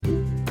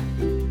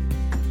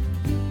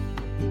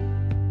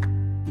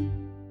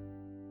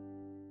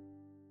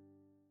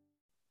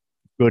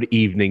Good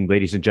evening,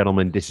 ladies and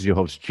gentlemen. This is your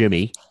host,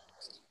 Jimmy.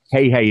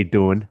 Hey, how you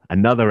doing?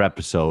 Another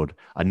episode,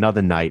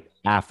 another night,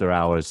 after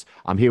hours.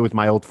 I'm here with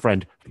my old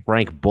friend,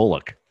 Frank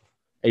Bullock.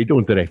 How you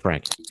doing today,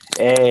 Frank?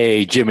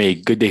 Hey, Jimmy,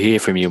 good to hear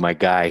from you, my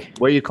guy.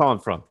 Where you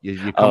calling from?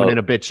 You're coming in Oh,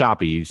 a bit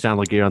choppy. You sound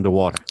like you're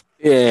underwater.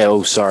 yeah.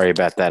 Oh, sorry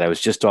about that. I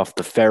was just off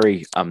the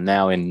ferry. I'm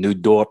now in New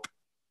Dorp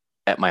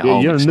at my Yeah,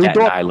 home you're in in New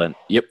Staten York? Island.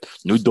 Yep,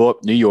 New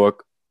Dorp, New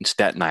York, in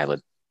Staten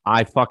Island.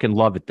 I fucking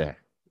love it there.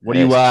 What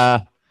are you,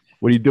 Yes.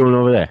 what are you doing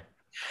over there?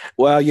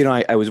 Well,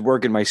 I was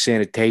working my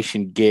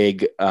sanitation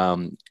gig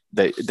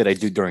that I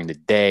do during the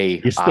day.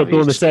 You're still doing the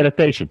Obviously,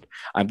 sanitation.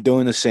 I'm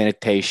doing the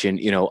sanitation.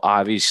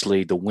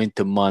 Obviously, the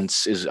winter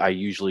months is I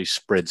usually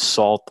spread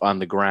salt on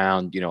the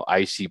ground.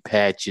 Icy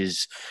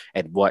patches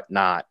and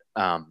whatnot.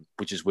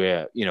 Which is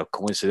where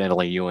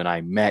coincidentally you and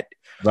I met.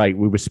 Right,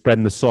 we were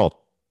spreading the salt.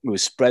 It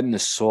was spreading the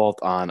salt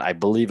on, I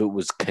believe it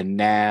was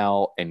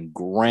Canal and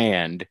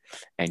Grand,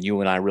 and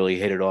you and I really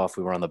hit it off.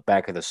 We were on the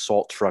back of the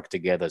salt truck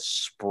together,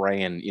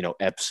 spraying,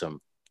 Epsom.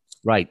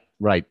 Right,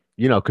 right.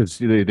 Because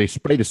they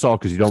spray the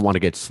salt because you don't want to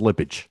get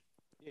slippage.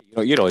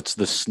 It's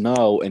the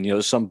snow,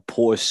 and some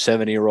poor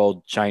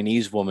 70-year-old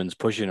Chinese woman's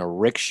pushing a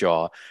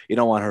rickshaw. You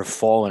don't want her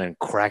falling and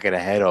cracking her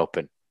head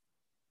open.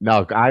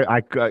 No,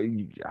 I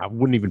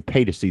wouldn't even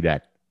pay to see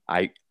that.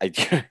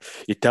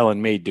 You're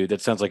telling me, dude, that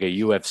sounds like a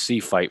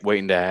UFC fight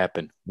waiting to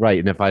happen. Right.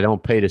 And if I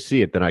don't pay to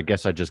see it, then I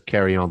guess I just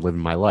carry on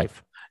living my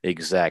life.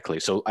 Exactly.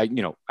 So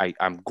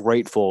I'm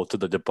grateful to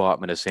the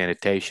Department of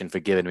Sanitation for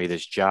giving me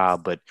this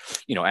job, but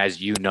as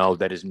you know,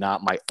 that is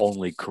not my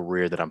only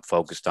career that I'm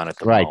focused on at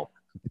the Right. moment.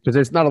 Because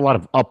there's not a lot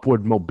of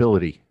upward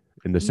mobility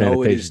in the No, it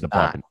sanitation is not.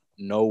 department.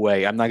 No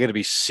way. I'm not going to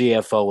be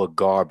CFO of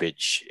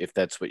garbage if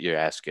that's what you're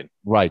asking.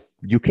 Right.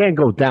 You can't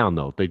go down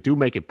though. They do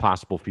make it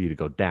possible for you to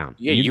go down.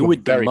 Yeah, You you go were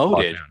very far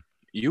demoted. down.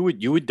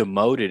 You were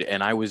demoted,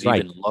 and I was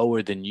Right. even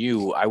lower than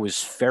you. I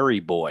was ferry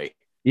boy.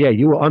 Yeah,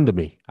 you were under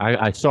me.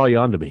 I saw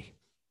you under me.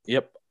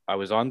 Yep, I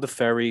was on the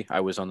ferry. I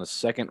was on the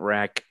second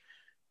rack.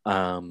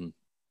 Cleaning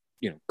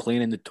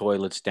the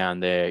toilets down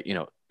there.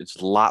 It's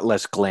a lot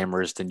less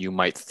glamorous than you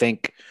might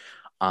think.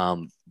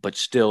 But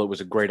still, it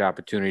was a great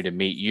opportunity to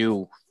meet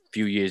you a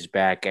few years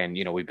back, and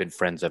we've been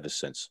friends ever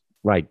since.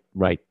 Right,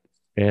 right.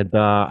 And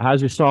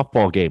how's your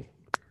softball game?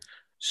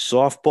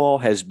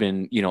 Softball has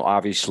been,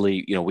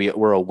 obviously,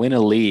 we're a winner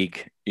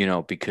league,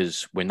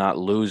 because we're not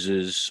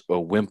losers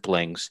or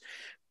wimplings.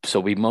 So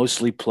we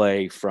mostly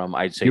play from,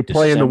 I'd say, You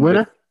play in the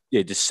winter?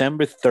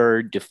 December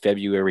 3rd to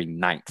February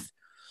 9th.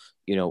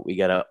 We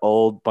got an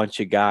old bunch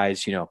of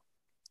guys,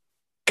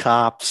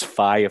 cops,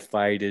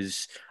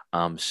 firefighters,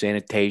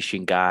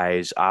 sanitation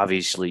guys,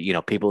 obviously,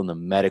 people in the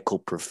medical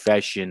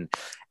profession.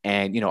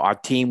 And, our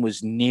team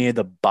was near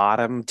the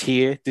bottom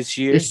tier this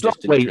year.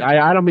 Wait,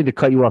 I don't mean to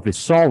cut you off. Is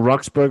Saul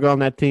Ruxberger on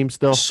that team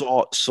still?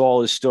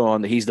 Saul is still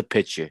on. He's the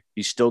pitcher.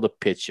 He's still the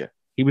pitcher.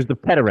 He was the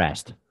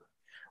pederast.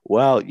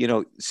 Well,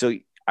 so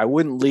I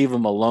wouldn't leave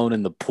him alone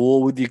in the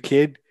pool with your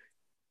kid,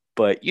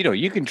 but,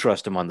 you can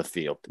trust him on the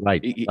field.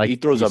 Right. He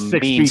throws a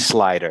mean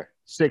slider.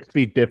 6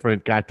 feet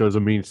different. Guy throws a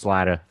mean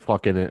slider.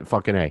 Fucking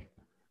A.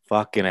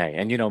 Fucking A.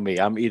 And you know me,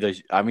 I'm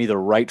either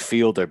right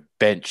field or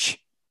bench.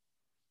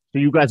 So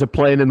you guys are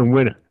playing in the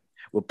winter.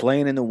 We're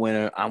playing in the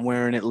winter. I'm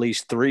wearing at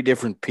least 3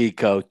 different pea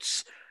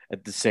coats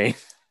at the same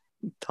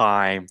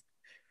time.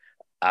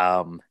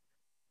 And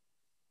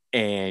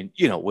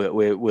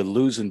we're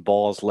losing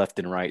balls left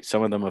and right.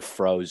 Some of them are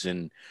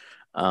frozen.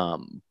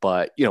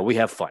 But we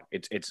have fun.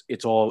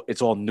 It's all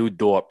New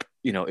Dorp.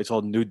 It's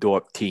all New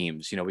Dorp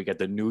teams. We got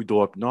the New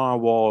Dorp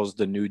Narwhals,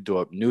 the New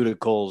Dorp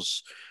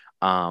Nudicles.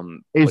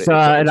 It's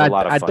and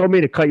I don't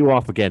mean to cut you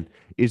off again.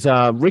 Is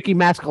Ricky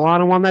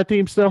Mascalano on that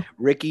team still?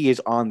 Ricky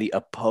is on the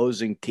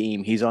opposing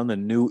team. He's on the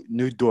New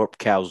Dorp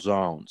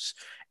Calzones,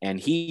 and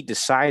he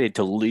decided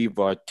to leave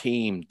our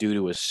team due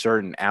to a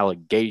certain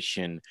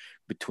allegation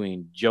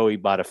between Joey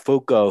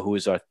Botafuco, who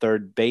is our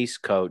third base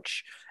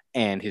coach,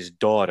 and his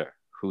daughter,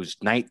 who's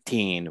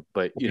 19,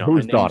 but Whose her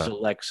name's daughter?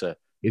 Alexa.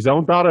 His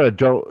own daughter or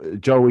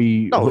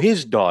Joey? No,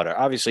 his daughter.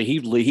 Obviously, he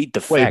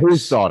defects. Wait,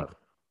 whose daughter?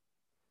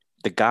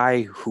 The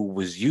guy who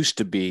was used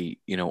to be,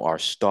 our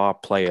star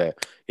player,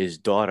 his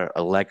daughter,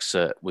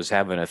 Alexa, was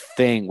having a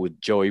thing with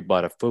Joey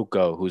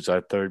Botafuco, who's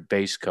our third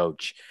base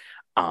coach.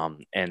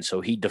 And so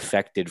he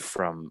defected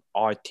from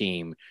our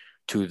team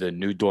to the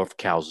New Dorp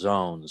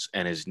Calzones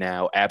and is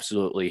now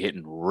absolutely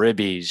hitting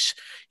ribbies.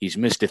 He's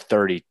Mr.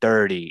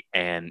 30-30.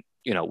 And,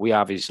 we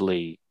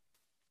obviously,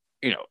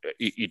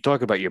 you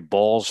talk about your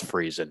balls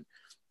freezing.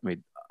 I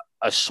mean,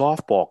 a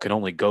softball can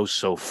only go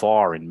so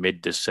far in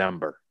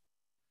mid-December.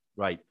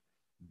 Right.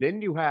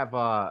 Didn't you have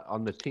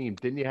on the team?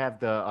 Didn't you have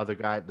the other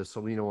guy, the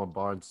Salino and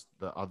Barnes,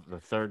 the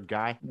third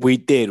guy? We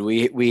did.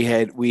 We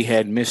had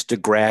Mr.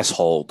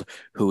 Grasshold,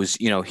 who was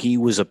he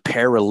was a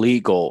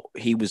paralegal.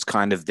 He was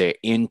kind of their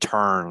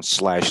intern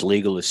 /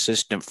 legal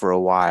assistant for a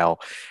while,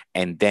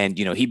 And then,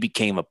 he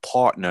became a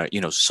partner.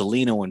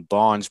 Salino and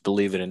Barnes,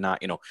 believe it or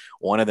not,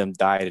 one of them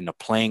died in a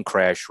plane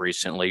crash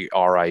recently,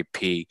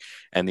 RIP,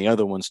 and the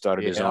other one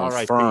started his Yeah, own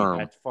R.I.P.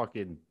 firm.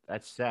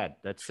 That's sad.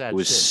 That's It sad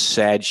was shit.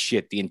 sad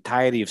shit. The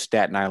entirety of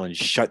Staten Island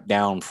shut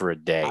down for a I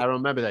day.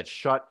 remember that.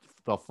 Shut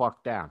the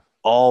fuck down.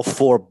 All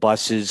 4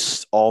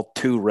 buses, all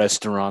 2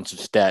 restaurants of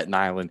Staten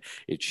Island,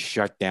 it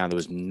shut down. There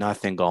was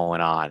nothing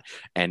going on.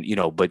 And,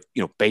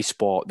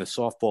 baseball, the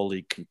softball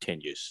league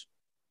continues.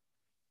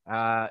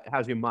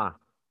 How's your mom?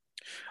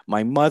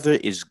 My mother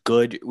is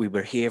good. We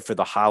were here for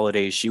the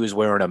holidays. She was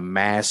wearing a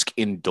mask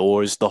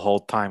indoors the whole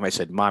time. I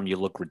said, Mom, you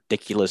look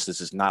ridiculous.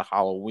 This is not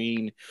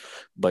Halloween.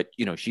 But,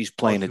 she's Oh,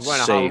 playing she's it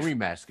wearing a safe. Halloween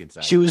mask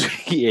inside.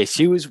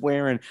 She was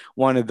wearing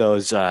one of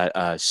those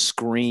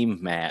Scream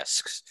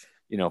masks,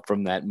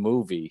 from that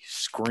movie,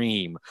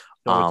 Scream.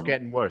 So it's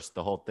getting worse.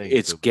 The whole thing.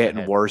 It's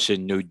getting worse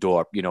in New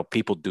Dorp.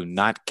 People do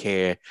not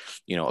care.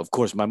 Of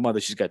course, my mother,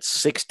 she's got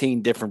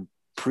 16 different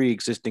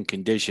pre-existing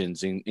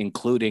conditions,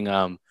 including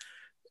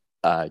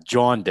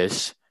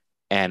jaundice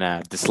and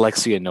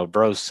dyslexia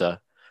nervosa.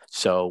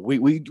 So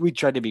we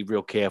tried to be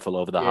real careful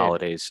over the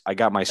holidays. I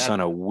got my son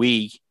a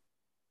Wii.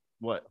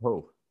 What?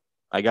 Who?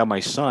 I got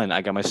my son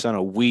a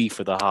Wii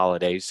for the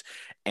holidays.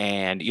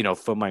 And,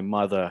 for my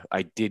mother,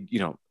 I did,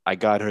 I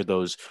got her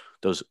those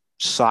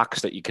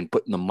socks that you can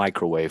put in the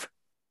microwave.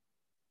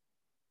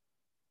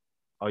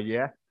 Oh,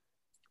 yeah?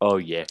 Oh,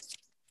 yeah.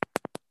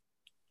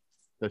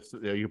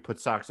 You put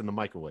socks in the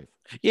microwave.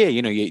 Yeah,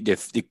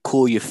 you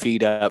cool your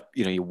feet up,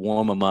 you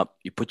warm them up,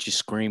 you put your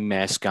Scream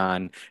mask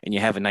on, and you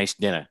have a nice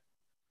dinner.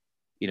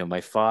 My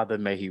father,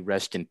 may he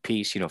rest in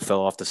peace,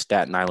 fell off the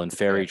Staten Island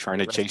ferry trying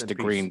to chase the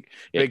green.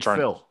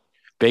 Phil.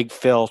 Big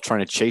Phil trying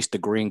to chase the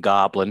Green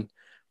Goblin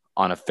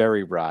on a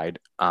ferry ride.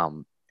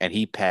 And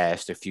he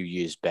passed a few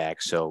years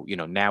back. So,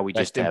 now we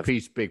just have. Rest in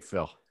peace, Big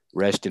Phil.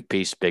 Rest in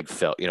peace, Big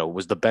Phil.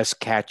 Was the best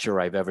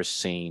catcher I've ever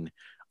seen.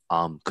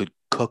 Could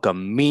cook a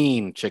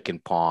mean chicken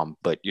palm,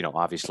 but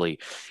obviously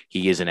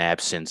he is an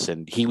absence,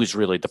 and he was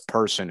really the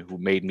person who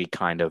made me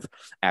kind of,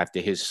 after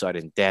his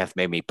sudden death,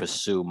 made me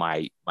pursue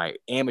my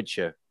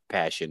amateur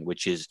passion,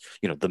 which is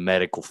the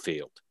medical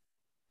field.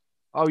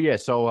 Oh yeah,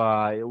 so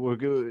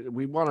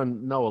we want to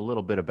know a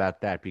little bit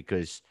about that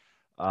because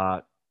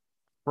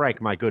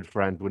Frank, my good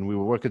friend, when we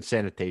were working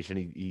sanitation,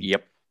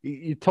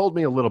 he told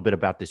me a little bit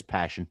about this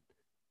passion.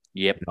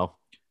 Yep.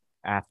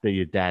 After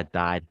your dad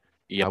died,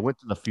 I went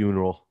to the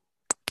funeral.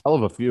 Hell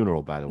of a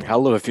funeral, by the way.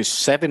 Hell of a few.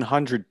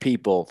 700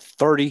 people,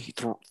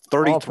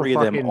 33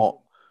 of them,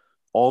 all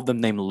of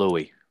them named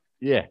Louis.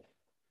 Yeah.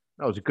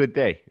 That was a good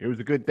day. It was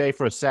a good day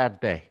for a sad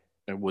day.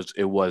 It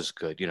was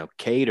good.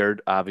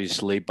 Catered,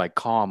 obviously, by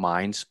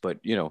Carmine's, but,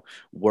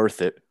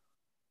 worth it.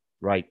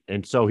 Right.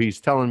 And so he's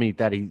telling me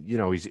that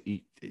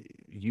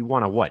you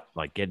want to what?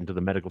 Like get into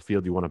the medical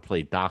field? You want to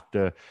play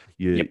doctor?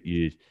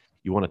 You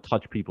want to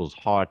touch people's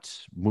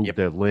hearts, move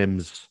their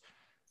limbs,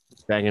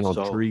 banging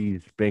on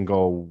trees,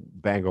 bingo,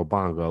 bango,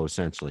 bongo,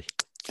 essentially.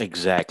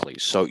 Exactly.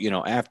 So,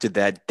 after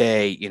that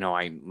day,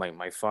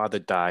 my father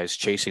dies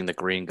chasing the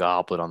Green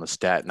Goblin on the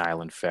Staten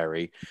Island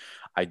ferry.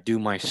 I do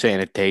my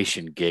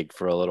sanitation gig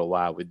for a little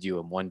while with you.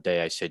 And one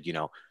day I said,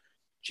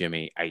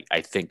 Jimmy,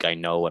 I think I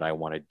know what I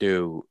want to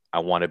do. I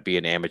want to be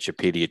an amateur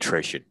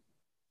pediatrician.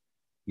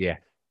 Yeah.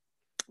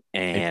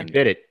 And you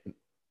did it.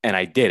 And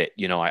I did it.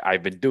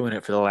 I've been doing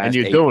it for the last. And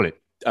you're doing it.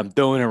 I'm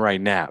doing it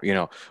right now.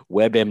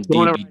 WebMD.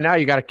 Doing it right now.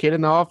 You got a kid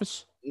in the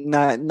office?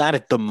 Not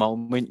at the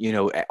moment.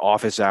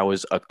 Office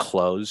hours are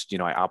closed.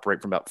 I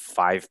operate from about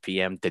 5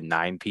 p.m. to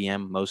 9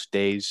 p.m. most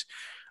days.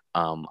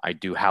 I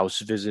do house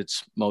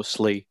visits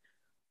mostly.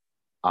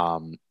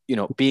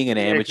 Being an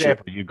amateur.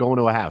 You're going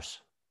to a house.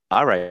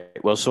 All right.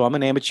 Well, so I'm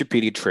an amateur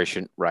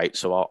pediatrician, right?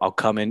 So I'll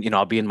come in,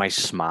 I'll be in my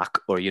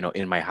smock or,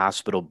 in my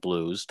hospital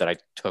blues that I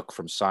took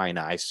from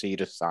Sinai,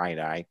 Cedar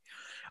Sinai.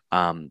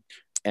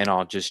 And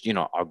I'll just,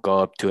 I'll go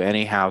up to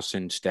any house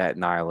in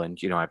Staten Island.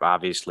 I've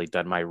obviously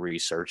done my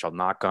research. I'll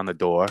knock on the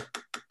door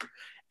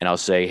and I'll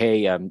say,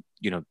 hey, are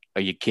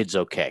your kids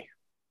okay?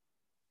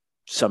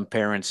 Some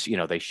parents,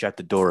 they shut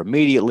the door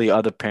immediately.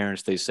 Other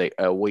parents, they say,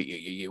 what are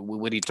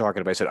you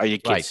talking about? I said, are your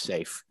kids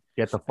safe?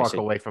 Get the fuck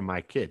away from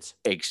my kids.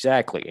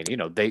 Exactly.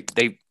 And,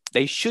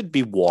 they should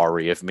be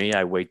wary of me.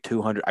 I weigh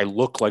 200. I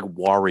look like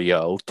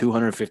Wario,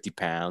 250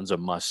 pounds, a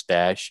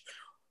mustache,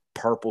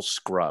 purple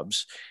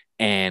scrubs.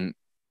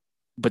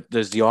 But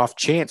there's the off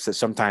chance that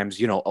sometimes,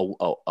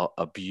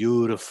 a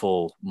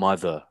beautiful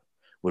mother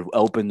would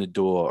open the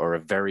door, or a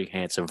very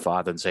handsome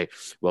father, and say,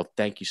 well,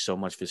 thank you so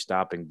much for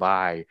stopping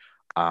by.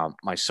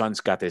 My son's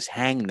got this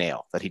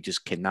hangnail that he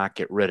just cannot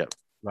get rid of.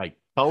 Right.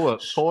 Toe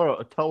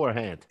or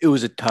hand? It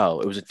was a toe.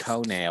 It was a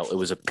toenail. It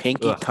was a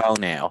pinky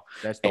toenail.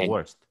 That's the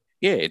worst.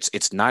 Yeah,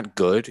 it's not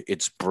good.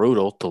 It's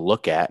brutal to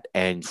look at.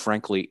 And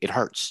frankly, it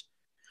hurts.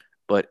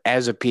 But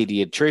as a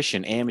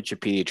pediatrician, amateur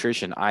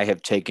pediatrician, I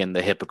have taken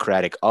the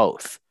Hippocratic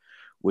Oath,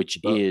 which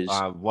is...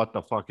 what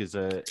the fuck is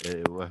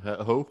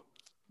who?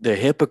 The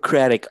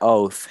Hippocratic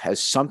Oath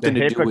has something to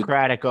do with... The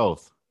Hippocratic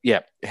Oath.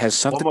 Yeah, it has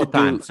One something more to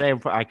time. do. Say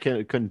it. I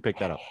couldn't pick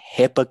that up.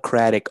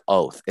 Hippocratic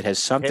oath. It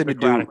has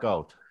Hippocratic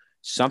oath.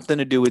 something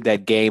to do with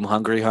that game,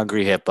 Hungry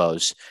Hungry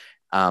Hippos,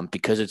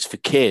 because it's for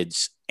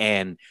kids.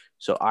 And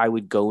so I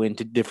would go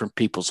into different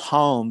people's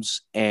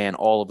homes, and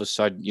all of a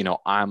sudden,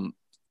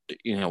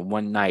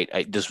 one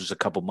night, this was a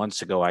couple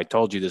months ago. I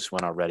told you this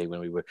one already when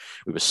we were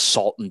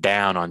salting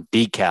down on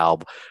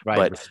decal, Right.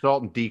 but We're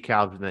salting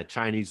decals and that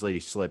Chinese lady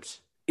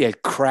slips.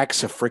 it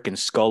cracks a freaking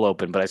skull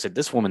open. But I said,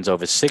 this woman's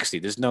over 60.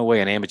 There's no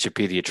way an amateur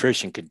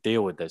pediatrician could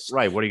deal with this.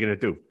 Right. What are you going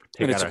to do?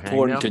 And Take it's out her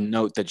important hangnail? to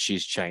note that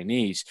she's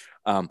Chinese.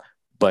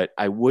 But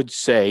I would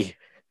say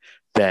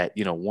that,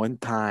 one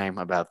time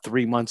about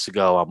 3 months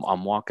ago,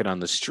 I'm walking on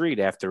the street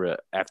after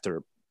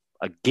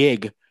a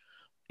gig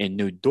in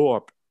New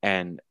Dorp,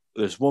 and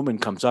this woman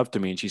comes up to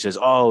me and she says,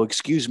 "Oh,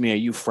 excuse me, are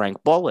you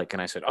Frank Bullock?"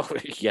 And I said, "Oh,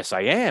 yes,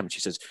 I am."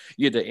 She says,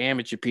 "You're the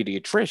amateur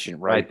pediatrician,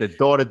 right?" Right. The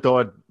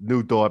door-to-door,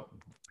 new door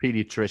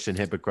pediatrician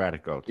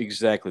Hippocratic oath.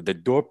 Exactly. The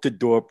Dorp to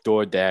Dorp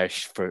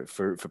DoorDash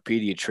for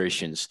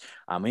pediatricians.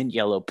 I'm in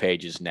Yellow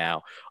Pages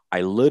now.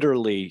 I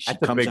literally, she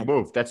That's a comes big up,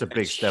 move. That's a big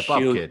it's step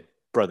up, huge. kid.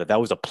 Brother, that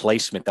was a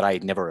placement that I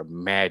had never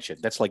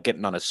imagined. That's like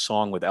getting on a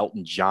song with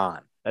Elton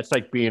John. That's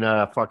like being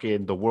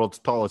fucking the world's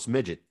tallest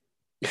midget.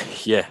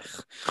 Yeah.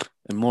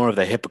 And more of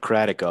the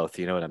Hippocratic oath,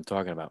 you know what I'm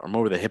talking about, or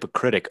more of the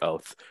hypocritic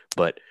oath.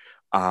 But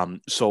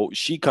so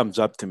she comes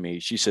up to me.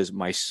 She says,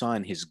 "My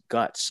son, his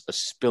guts are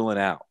spilling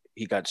out.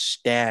 He got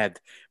stabbed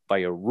by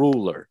a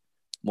ruler.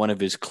 One of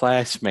his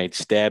classmates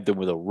stabbed him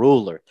with a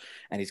ruler,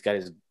 and he's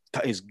got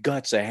his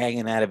guts are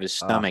hanging out of his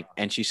stomach."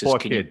 And she says, Poor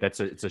 "Can kid.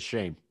 you?" It's a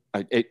shame.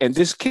 And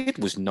this kid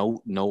was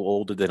no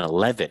older than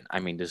 11.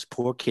 I mean, this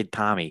poor kid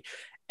Tommy.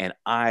 And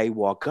I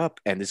walk up,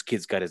 and this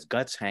kid's got his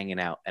guts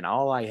hanging out, and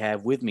all I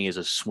have with me is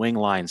a swing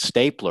line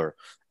stapler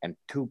and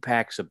 2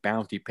 packs of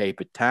Bounty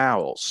paper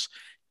towels.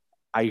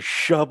 I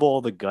shove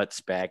all the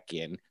guts back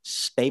in,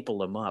 staple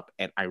them up,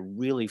 and I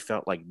really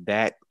felt like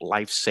that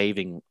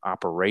life-saving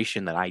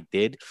operation that I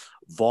did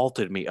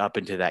vaulted me up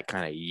into that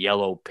kind of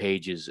Yellow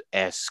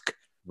Pages-esque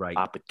Right.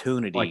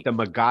 opportunity. Like the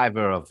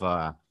MacGyver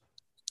of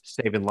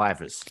saving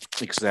lives.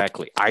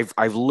 Exactly.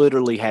 I've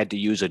literally had to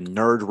use a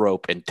nerd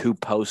rope and 2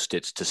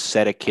 Post-its to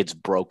set a kid's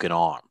broken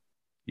arm.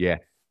 Yeah.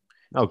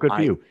 No, good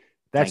for you.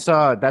 That's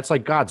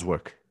like God's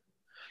work.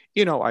 As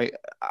you know,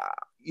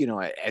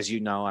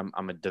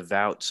 I'm a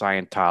devout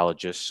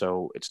Scientologist,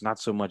 so it's not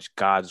so much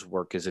God's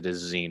work as it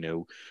is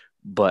Xenu,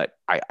 but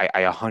I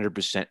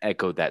 100%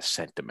 echo that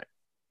sentiment.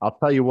 I'll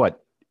tell you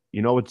what.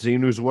 You know what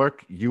Xenu's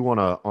work? You on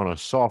a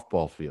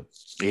softball field.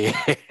 Yeah,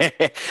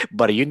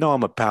 buddy.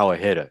 I'm a power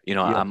hitter. You're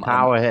a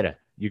power hitter.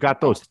 You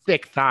got those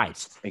thick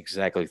thighs.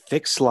 Exactly.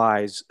 Thick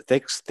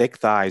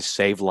thighs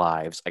save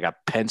lives. I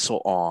got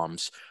pencil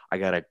arms. I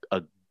got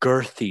a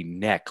girthy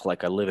neck,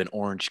 like I live in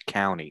Orange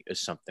County or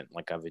something.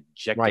 Like I've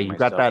injected Right, you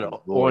got that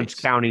Orange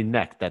County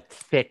neck, that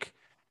thick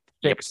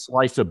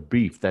slice of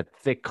beef, that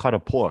thick cut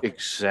of pork.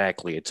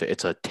 Exactly.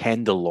 It's a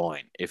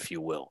tenderloin, if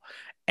you will.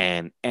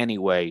 And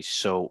anyway,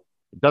 so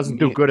it doesn't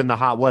do good in the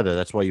hot weather.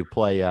 That's why you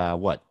play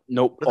what?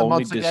 Nope,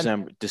 only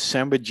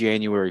December,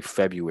 January,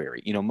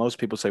 February. Most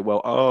people say, "Well,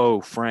 oh,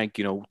 Frank,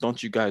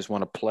 don't you guys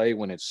want to play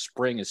when it's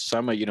spring, it's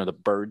summer? The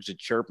birds are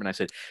chirping." I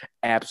said,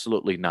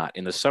 "Absolutely not.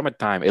 In the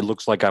summertime, it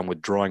looks like I'm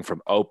withdrawing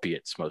from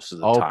opiates most of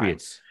the time."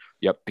 Opiates.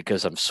 Yep,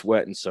 because I'm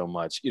sweating so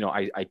much.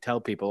 I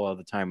tell people all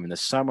the time, in the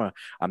summer,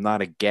 I'm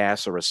not a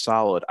gas or a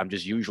solid. I'm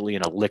just usually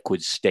in a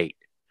liquid state.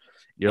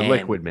 You're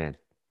liquid, man.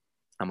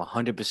 I'm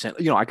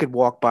 100%. I could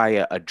walk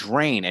by a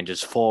drain and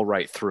just fall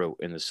right through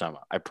in the summer.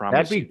 I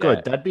promise. That'd be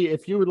good. That'd be,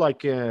 if you would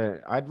like.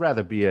 I'd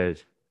rather be a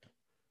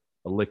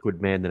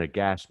liquid man than a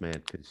gas man,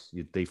 because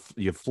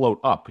you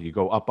float up. You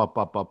go up.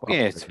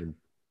 Yeah, it's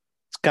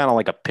kind of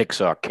like a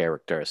Pixar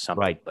character or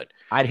something. Right. But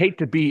I'd hate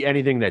to be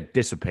anything that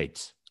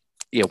dissipates.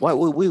 Yeah.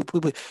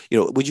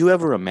 Would you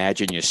ever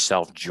imagine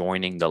yourself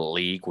joining the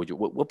league?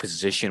 What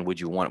position would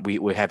you want?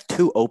 We have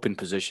 2 open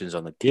positions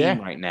on the team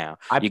right now.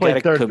 I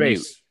play third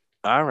base.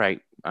 All right.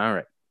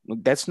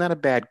 That's not a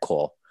bad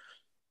call.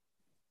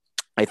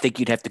 I think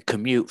you'd have to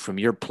commute from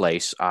your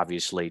place,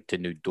 obviously, to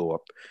New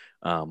Dorp.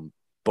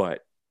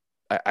 But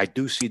I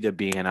do see there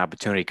being an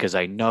opportunity, because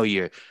I know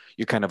you're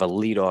kind of a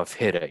leadoff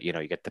hitter. You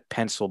got the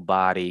pencil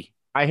body.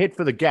 I hit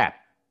for the gap.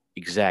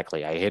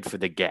 Exactly. I hit for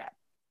the gap.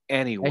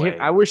 Anyway.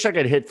 I wish I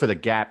could hit for the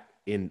gap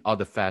in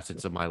other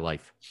facets of my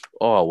life.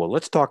 Oh, well,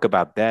 let's talk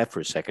about that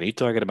for a second. Are you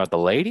talking about the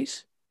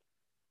ladies?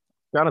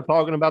 Kind of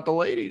talking about the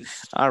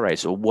ladies. All right.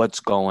 So what's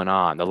going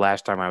on? The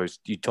last time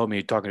you told me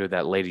you're talking to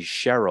that lady,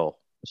 Cheryl.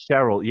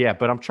 Cheryl, yeah,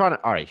 but I'm trying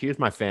to. All right, here's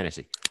my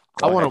fantasy.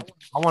 I want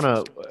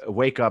to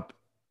wake up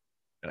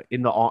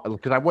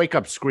because I wake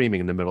up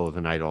screaming in the middle of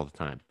the night all the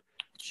time.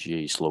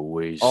 Jeez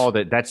Louise. Oh,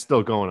 that's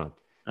still going on.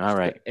 All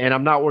right. And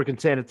I'm not working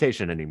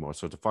sanitation anymore,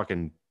 so it's a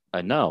fucking.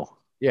 I know.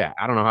 Yeah,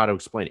 I don't know how to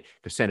explain it.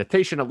 Because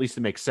sanitation, at least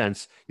it makes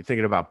sense. You're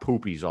thinking about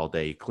poopies all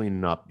day,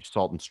 cleaning up,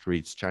 salting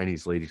streets.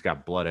 Chinese ladies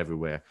got blood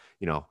everywhere.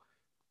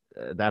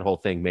 That whole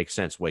thing makes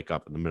sense. Wake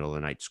up in the middle of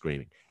the night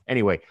screaming.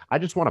 Anyway, I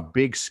just want a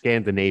big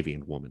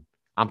Scandinavian woman.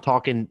 I'm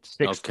talking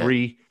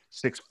 6'3",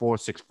 6'4",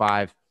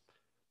 6'5",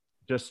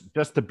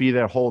 just to be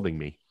there holding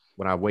me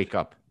when I wake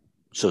up.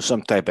 So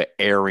some type of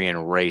Aryan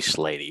race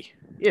lady.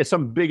 Yeah,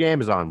 some big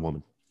Amazon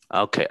woman.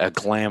 Okay, a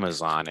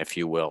glamazon, if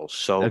you will. A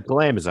So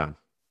glamazon.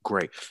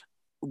 great.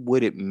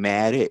 Would it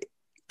matter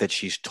that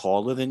she's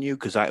taller than you?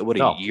 Because what are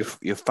No, you?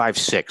 You're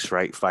 5'6",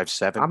 right?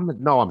 5'7"? I'm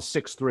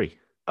 6'3".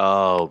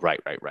 Oh, right.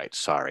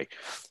 Sorry.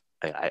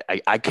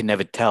 I can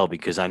never tell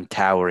because I'm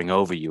towering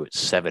over you at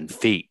 7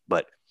 feet,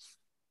 but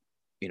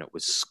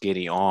with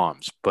skinny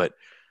arms. But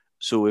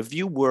so if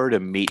you were to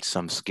meet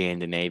some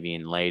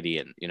Scandinavian lady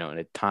and in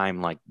a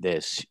time like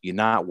this, you're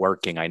not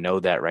working. I know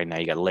that right now.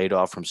 You got laid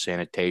off from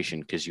sanitation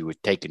because you were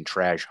taking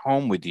trash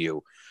home with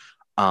you.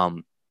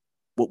 Um,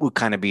 what would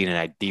kind of be an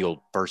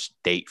ideal first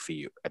date for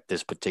you at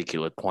this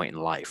particular point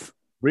in life?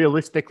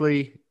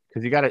 Realistically,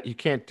 because you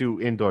can't do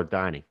indoor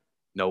dining.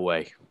 No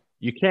way.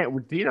 You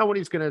can't. Do you know when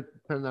he's gonna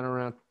turn that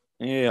around?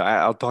 Yeah,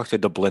 I'll talk to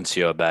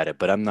Deblencio about it,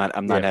 but I'm not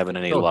Yeah, having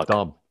any so luck.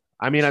 dumb.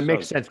 I mean, it So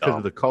makes sense because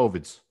of dumb. the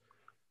COVIDs.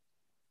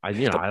 I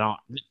don't.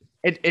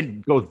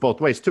 It goes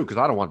both ways too, because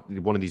I don't want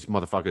one of these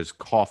motherfuckers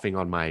coughing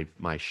on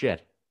my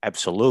shit.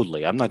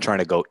 Absolutely. I'm not trying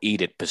to go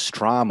eat at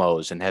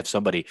Pastramos and have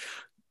somebody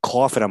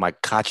coughing on my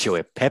cacio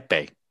e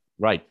pepe.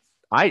 Right.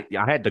 I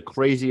had the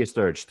craziest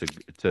urge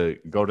to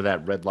go to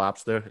that Red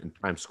Lobster in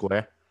Times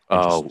Square and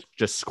Oh,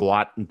 just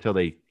squat until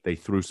they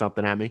threw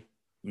something at me.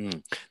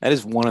 that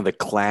is one of the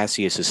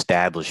classiest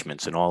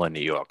establishments in all of New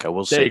York. I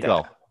will There say you that.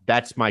 go.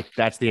 That's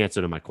the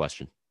answer to my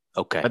question.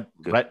 Okay,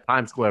 good.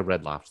 Times Square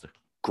Red Lobster.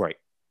 Great.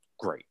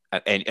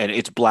 And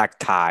it's black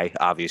tie,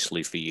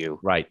 obviously, for you.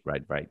 Right.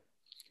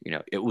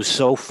 It was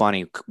so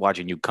funny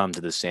watching you come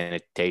to the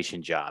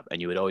sanitation job,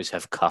 and you would always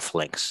have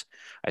cufflinks.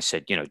 I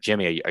said,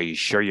 Jimmy, are you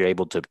sure you're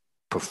able to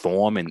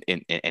perform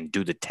and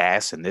do the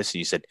tasks and this?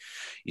 And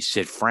you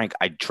said, Frank,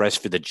 I dress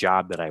for the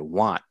job that I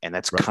want, and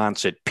that's Right.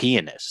 concert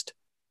pianist.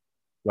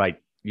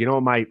 Right. You know,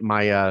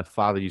 my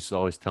father used to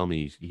always tell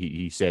me.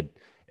 He said,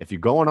 if you're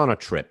going on a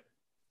trip,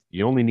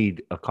 you only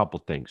need a couple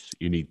things.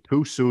 You need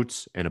 2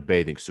 suits and a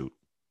bathing suit,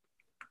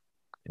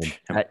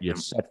 and you're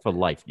set for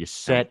life. You're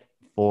set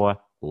for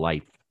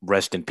life.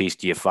 Rest in peace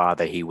to your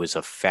father. He was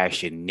a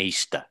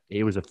fashionista.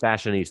 He was a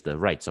fashionista,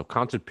 right? So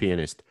concert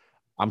pianist.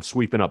 I'm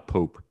sweeping up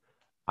poop.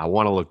 I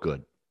want to look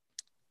good,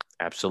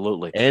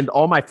 Absolutely. and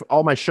all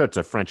my shirts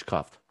are French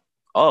cuffed.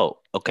 Oh,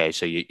 okay.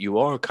 So you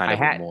are kind of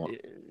a more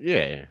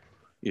yeah.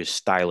 you're a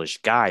stylish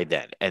guy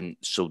then. And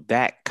so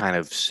that kind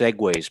of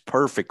segues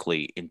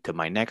perfectly into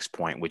my next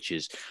point, which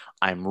is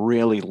I'm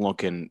really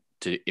looking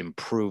to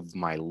improve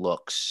my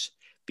looks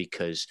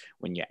because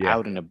when you're Yeah.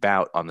 out and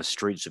about on the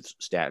streets of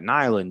Staten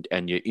Island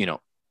and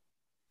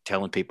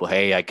telling people,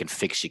 hey, I can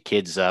fix your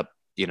kids up,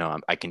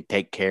 I can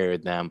take care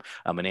of them.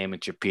 I'm an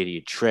amateur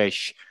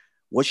pediatrician.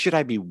 What should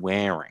I be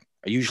wearing?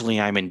 Usually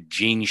I'm in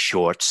jean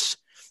shorts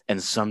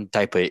and some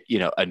type of,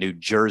 a New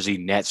Jersey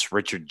Nets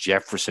Richard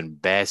Jefferson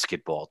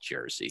basketball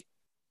jersey.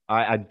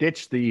 I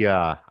ditched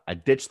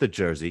the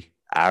jersey.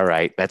 All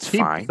right, that's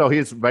fine. So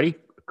here's ready.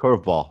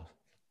 Curveball.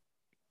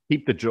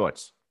 Keep the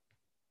jorts.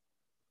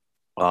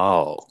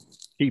 Oh,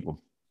 Keep them.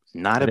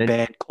 not And a then,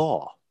 bad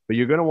call. but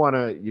you're gonna want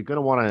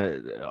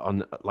to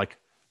on like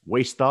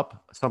waist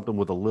up something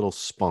with a little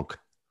spunk.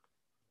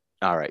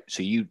 All right,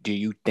 so do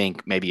you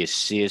think maybe a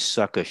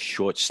seersucker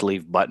short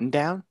sleeve button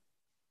down?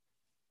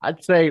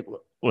 I'd say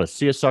let's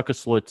see a sucker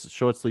short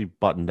sleeve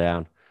button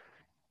down.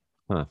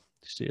 Huh.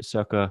 See a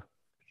sucker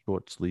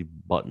short sleeve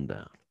button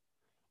down.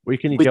 Where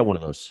can you With, get one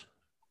of those?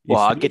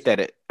 well, Sears?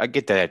 I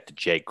get that at the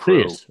J.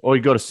 Crew. Sears. Or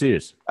you go to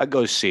Sears. I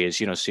go Sears.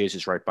 Sears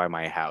is right by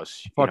my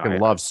house. Fucking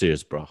love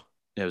Sears, bro.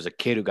 There was a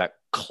kid who got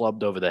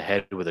clubbed over the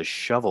head with a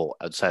shovel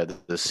outside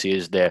the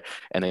Sears there,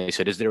 and they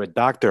said, "Is there a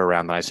doctor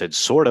around?" And I said,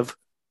 "Sort of."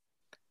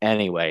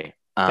 Anyway,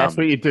 That's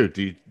what you do.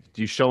 Do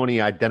you show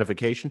any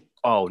identification?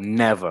 oh,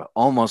 never,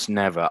 almost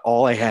never.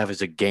 All I have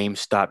is a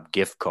GameStop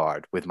gift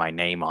card with my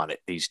name on it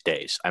these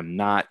days. I'm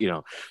not,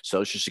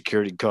 Social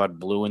Security card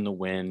blew in the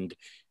wind.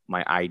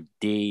 My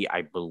ID,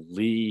 I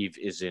believe,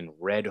 is in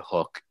Red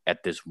Hook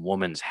at this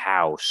woman's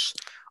house.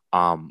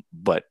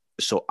 But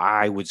so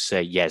I would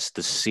say yes,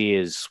 the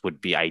Sears would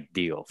be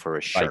ideal for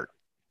a shirt.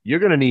 You're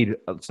gonna need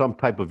some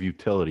type of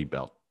utility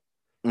belt.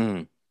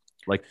 Mm.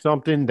 Like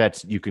something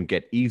that's you can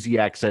get easy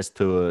access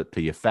to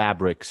your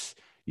fabrics,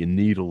 your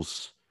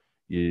needles,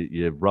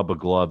 your rubber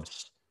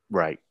gloves.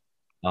 Right.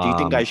 Do you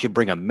think I should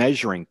bring a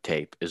measuring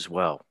tape as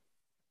well?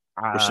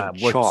 Or some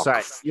chalk?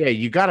 Yeah,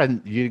 you gotta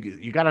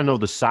know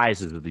the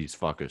sizes of these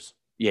fuckers.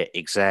 Yeah,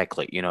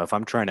 exactly. If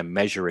I'm trying to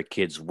measure a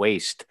kid's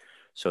waist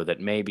so that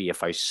maybe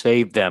if I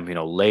save them,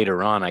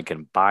 later on I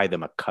can buy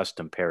them a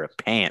custom pair of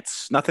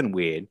pants. Nothing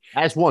weird.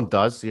 As one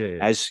does, yeah.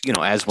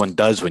 As one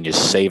does when you're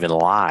saving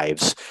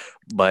lives.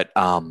 But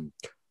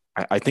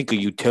I think a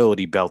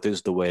utility belt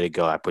is the way to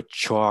go. I put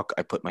chalk,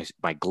 I put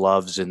my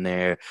gloves in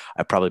there.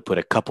 I probably put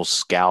a couple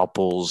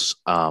scalpels,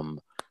 a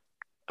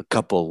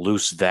couple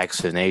loose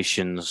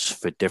vaccinations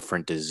for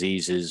different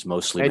diseases,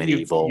 mostly And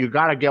medieval. you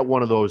got to get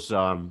one of those.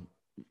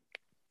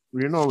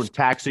 In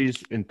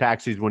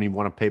taxis when you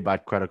want to pay by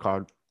credit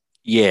card.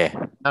 Yeah.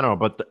 I don't know,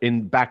 but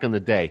back in the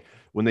day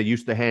when they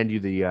used to hand you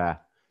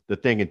the the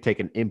thing and take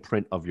an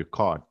imprint of your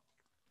card.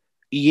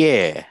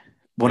 Yeah.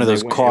 One of And they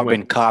those went, it carbon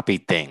went copy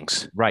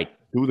things. right.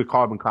 Do the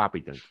carbon copy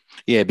thing.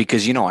 Yeah,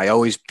 because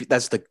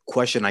that's the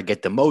question I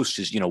get the most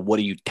is, what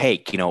do you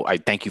take? I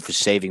thank you for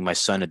saving my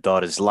son and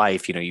daughter's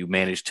life. You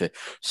managed to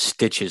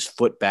stitch his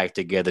foot back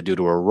together due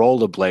to a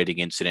rollerblading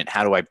incident.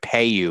 How do I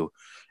pay you?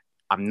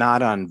 I'm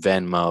not on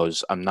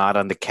Venmos. I'm not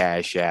on the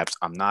Cash Apps.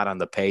 I'm not on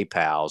the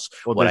PayPals.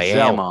 Well, What the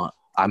I am Zelle.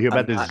 on, You hear I'm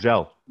about the not.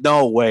 Zelle?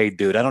 No way,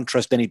 dude. I don't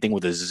trust anything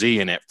with a Z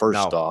in it.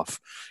 First No. off,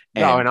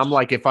 No, and and I'm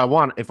like, if I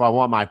want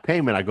my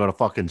payment, I go to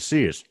fucking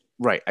Sears.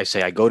 right. I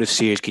say, I go to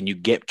Sears. Can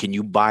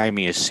you buy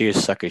me a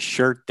Searsucker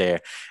shirt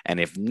there? And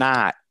if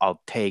not,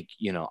 I'll take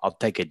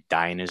a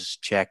diner's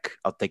check.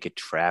 I'll take a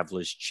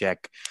traveler's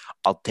check.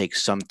 I'll take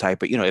some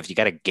type of, if you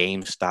got a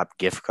GameStop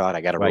gift card,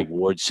 I got a Right.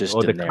 reward Or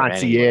system there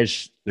anyway.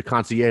 the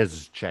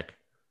concierge check.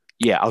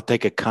 Yeah, I'll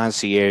take a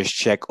concierge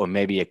check or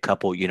maybe a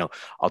couple,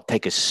 I'll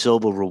take a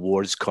silver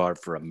rewards card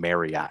for a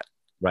Marriott.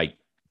 Right.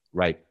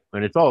 Right.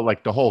 And it's all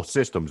like the whole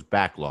system's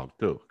backlogged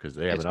too, because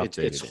they haven't It's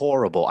updated it.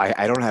 horrible.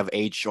 I don't have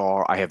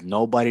HR. I have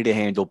nobody to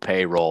handle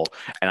payroll.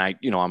 And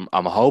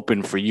I'm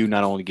hoping for you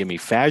not only give me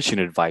fashion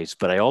advice,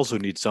 but I also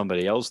need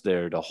somebody else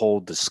there to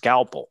hold the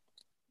scalpel.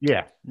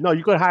 Yeah. No,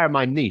 you could hire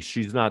my niece.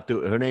 She's not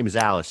doing her name is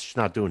Alice. She's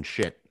not doing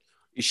shit.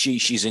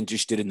 She's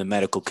interested in the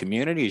medical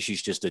community, or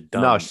she's just a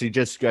No, dumb. she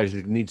just guys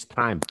needs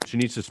time. She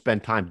needs to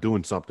spend time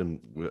doing something,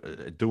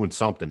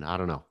 I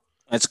don't know.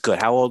 That's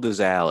good. How old is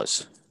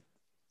Alice?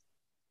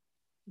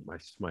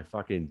 My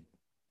fucking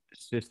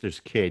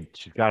sister's kid.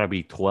 She's got to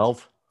be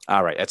 12.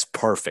 All right, that's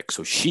perfect.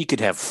 So she could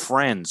have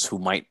friends who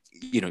might,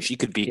 she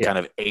could be Yeah. kind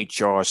of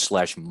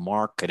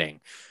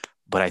HR/marketing.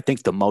 But I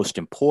think the most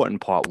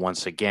important part,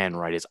 once again,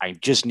 right, is I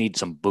just need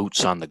some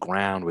boots on the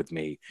ground with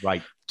me.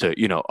 Right. To,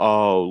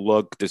 oh,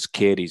 look, this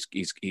kid, he's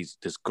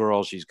this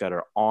girl, she's got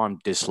her arm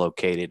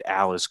dislocated.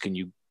 Alice, can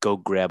you go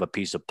grab a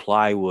piece of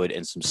plywood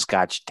and some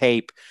scotch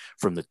tape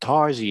from the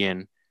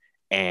Tarsian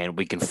and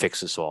we can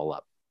fix this all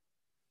up?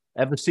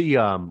 Ever see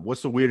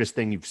what's the weirdest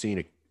thing you've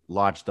seen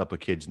lodged up a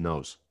kid's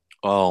nose?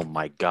 Oh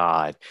my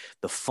God.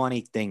 The funny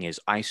thing is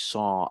I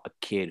saw a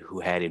kid who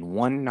had in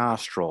one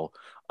nostril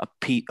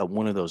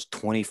one of those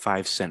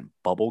 25-cent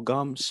bubble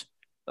gums,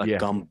 a Yeah.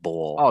 gum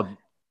ball. Oh,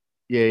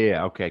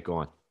 yeah. Okay, go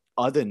on.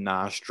 Other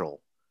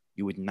nostril,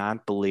 you would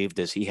not believe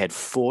this. He had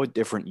 4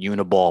 different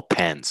Uniball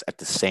pens at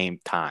the same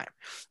time.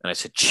 And I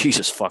said,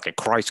 Jesus fucking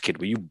Christ, kid,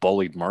 were you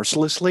bullied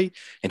mercilessly?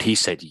 And he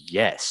said,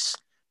 yes.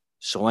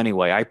 So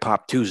anyway, I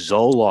popped 2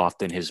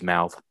 Zoloft in his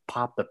mouth,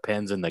 popped the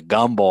pens and the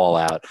gumball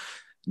out.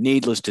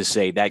 Needless to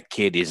say, that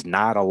kid is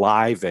not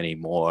alive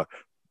anymore,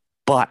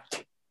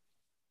 but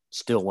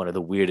still one of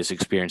the weirdest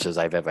experiences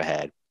I've ever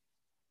had.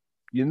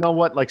 You know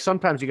what? Like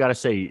sometimes you got to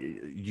say,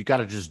 you got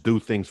to just do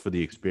things for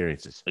the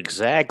experiences.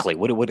 Exactly.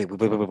 What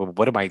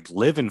am I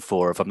living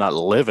for if I'm not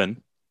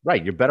living?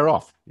 Right. You're better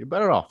off. You're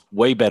better off.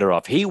 Way better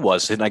off. He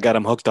wasn't. I got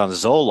him hooked on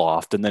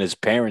Zoloft, and then his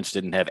parents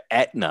didn't have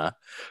Aetna.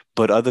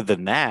 But other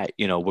than that,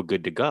 we're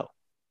good to go.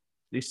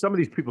 Some of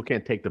these people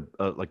can't take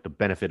the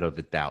benefit of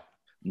the doubt.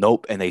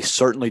 Nope. And they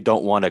certainly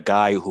don't want a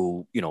guy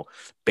who,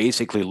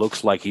 basically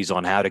looks like he's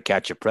on How to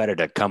Catch a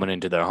Predator coming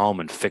into their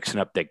home and fixing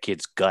up their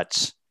kid's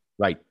guts.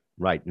 Right.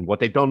 Right. And what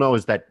they don't know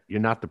is that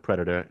you're not the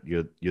predator.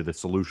 You're the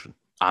solution.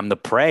 I'm the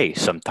prey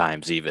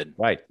sometimes even.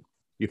 Right.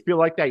 You feel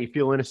like that? You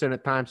feel innocent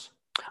at times?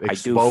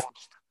 Exposed?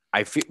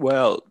 I feel,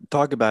 well,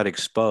 talk about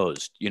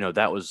exposed.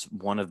 That was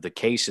one of the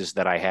cases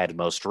that I had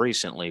most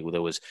recently.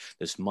 There was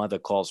this mother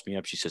calls me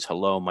up. She says,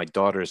 hello, my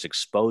daughter is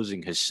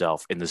exposing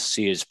herself in the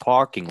Sears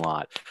parking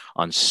lot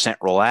on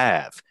Central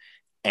Ave.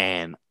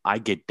 And I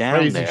get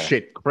down there.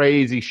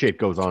 Crazy shit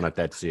goes on at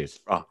that Sears.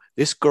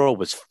 This girl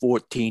was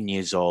 14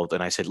 years old.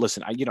 And I said,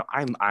 listen,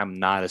 I'm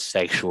not a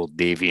sexual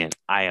deviant.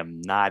 I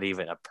am not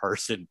even a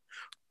person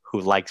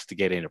who likes to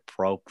get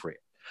inappropriate.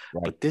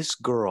 Right. But this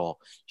girl,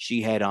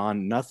 she had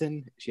on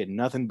nothing. She had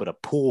nothing but a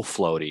pool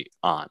floaty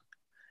on.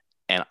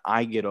 And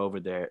I get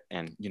over there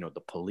and,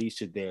 the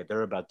police are there.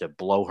 They're about to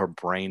blow her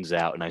brains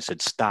out. And I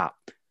said, stop.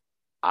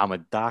 I'm a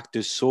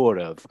doctor, sort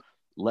of.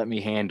 Let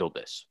me handle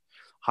this.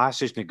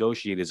 Hostage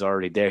negotiator is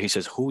already there. He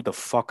says, who the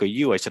fuck are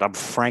you? I said, I'm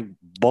Frank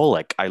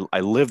Bullock. I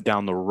live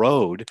down the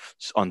road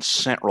on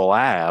Central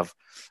Ave.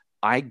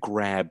 I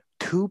grab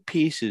 2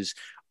 pieces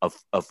of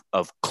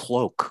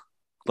cloak,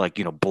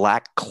 like,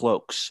 black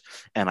cloaks,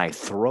 and I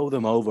throw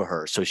them over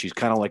her. So she's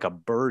kind of like a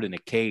bird in a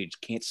cage,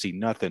 can't see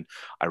nothing.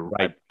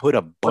 I put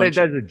a bunch. But it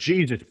does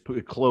Jesus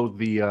clothe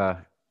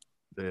the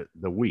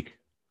weak.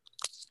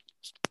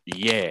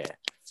 Yeah.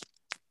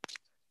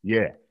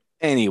 Yeah.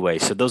 Anyway,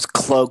 so those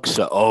cloaks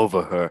are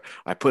over her.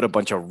 I put a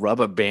bunch of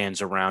rubber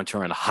bands around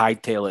her and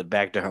hightail it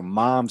back to her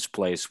mom's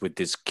place with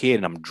this kid,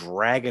 and I'm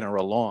dragging her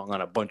along on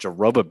a bunch of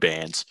rubber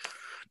bands.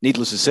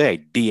 Needless to say, I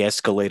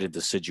de-escalated the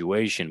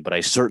situation, but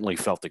I certainly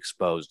felt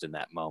exposed in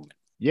that moment.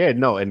 Yeah,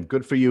 no, and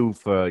good for you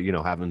for,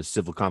 having a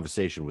civil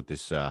conversation with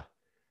this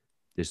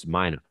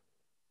minor.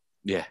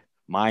 Yeah,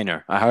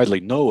 minor. I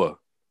hardly know her.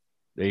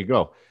 There you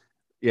go.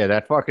 Yeah,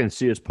 that fucking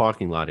Sears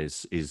parking lot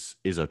is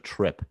a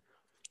trip.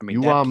 I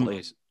mean, that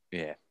place,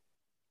 yeah.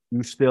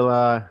 You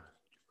still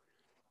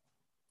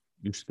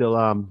you still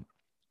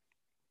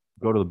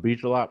go to the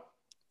beach a lot?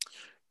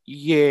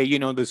 Yeah,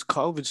 this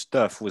COVID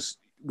stuff was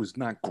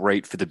not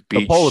great for the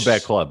The Polar Bear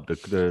beach. Club.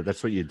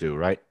 That's what you do,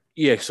 right?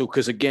 Yeah, so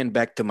because again,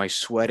 back to my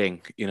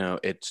sweating,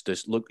 it's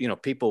this look,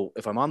 people,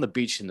 if I'm on the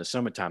beach in the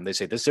summertime, they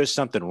say there's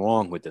something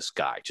wrong with this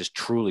guy. Just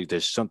truly,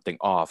 there's something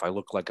off. I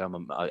look like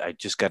I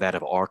just got out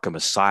of Arkham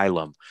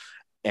Asylum.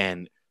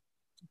 And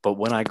but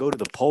when I go to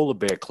the Polar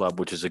Bear Club,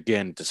 which is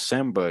again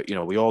December,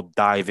 we all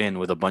dive in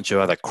with a bunch of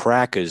other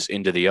crackers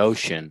into the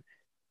ocean.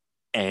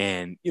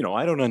 And,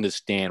 I don't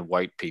understand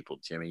white people,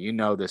 Jimmy. You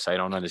know this. I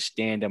don't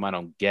understand them. I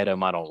don't get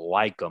them. I don't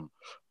like them.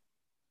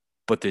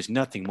 But there's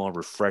nothing more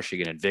refreshing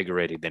and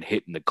invigorating than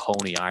hitting the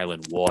Coney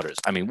Island waters.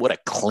 I mean, what a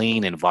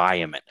clean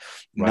environment.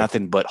 Right.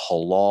 Nothing but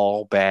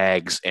halal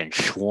bags and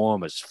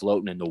shawarmas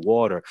floating in the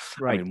water.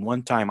 Right. I mean,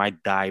 one time I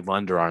dive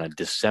under on a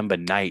December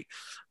night.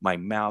 My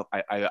mouth,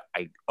 I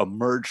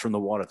emerged from the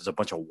water. There's a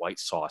bunch of white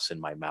sauce in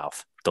my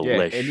mouth. Yeah,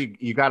 Delish. and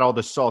you got all the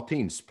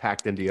saltines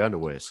packed into your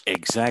underwears.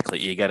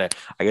 Exactly. I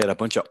got a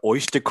bunch of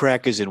oyster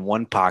crackers in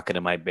one pocket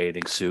of my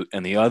bathing suit,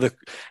 and the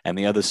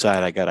other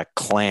side I got a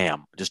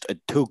clam, just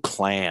two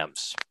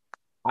clams.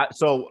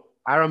 So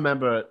I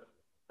remember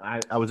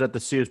I was at the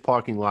Sears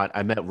parking lot.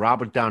 I met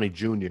Robert Downey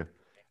Jr.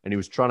 and he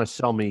was trying to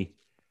sell me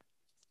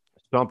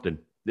something.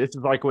 This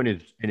is like when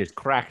in his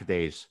crack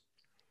days,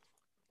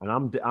 and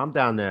I'm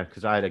down there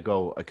because I had to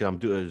go. Cause I'm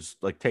doing is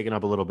like taking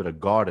up a little bit of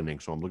gardening,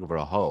 so I'm looking for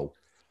a hoe.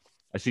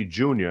 I see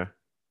Junior,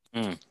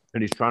 Mm.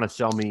 and he's trying to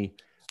sell me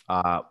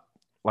uh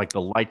like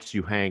the lights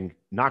you hang,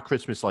 not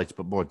Christmas lights,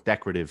 but more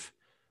decorative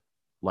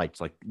lights,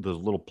 like those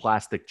little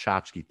plastic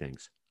tchotchke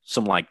things.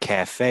 Some like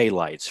cafe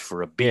lights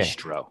for a Yeah.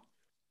 bistro.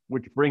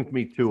 Which brings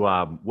me to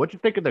what you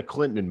think of the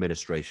Clinton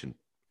administration?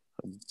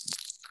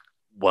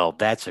 Well,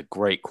 that's a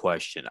great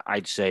question.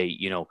 I'd say,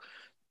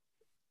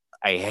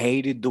 I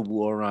hated the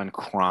war on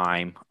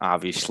crime.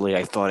 Obviously,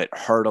 I thought it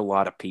hurt a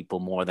lot of people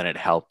more than it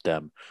helped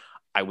them.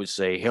 I would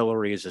say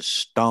Hillary is a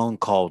stone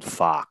cold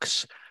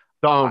fox.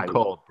 Stone I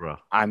cold, bro.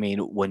 I mean,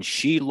 when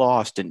she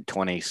lost in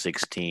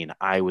 2016,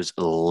 I was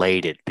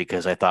elated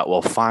because I thought,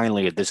 well,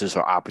 finally, this is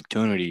her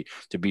opportunity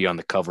to be on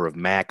the cover of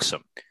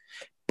Maxim.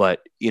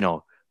 But,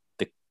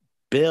 the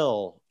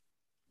bill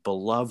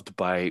beloved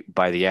by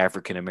the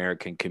African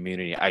American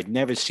community, I'd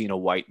never seen a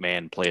white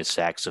man play a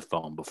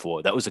saxophone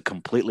before. That was a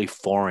completely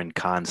foreign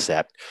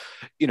concept.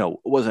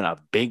 Wasn't a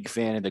big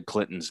fan of the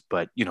Clintons,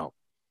 but,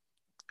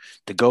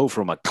 to go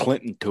from a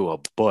Clinton to a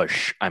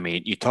Bush, I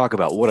mean, you talk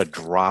about what a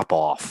drop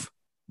off.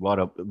 What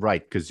a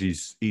right, because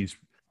he's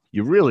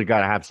you really got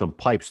to have some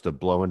pipes to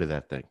blow into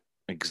that thing.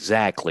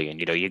 Exactly. And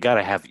you got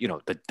to have,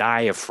 the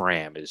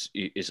diaphragm is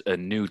a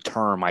new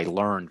term I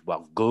learned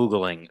while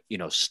Googling,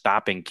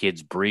 stopping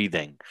kids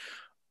breathing.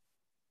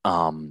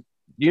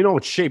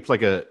 It's shaped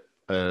like a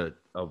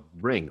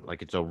ring,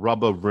 like it's a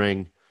rubber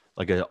ring,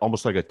 like a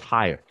almost like a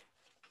tire.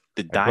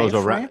 The It goes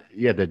diaphragm? around,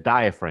 yeah, the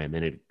diaphragm,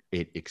 and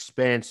it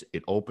expands,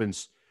 it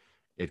opens,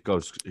 it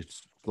goes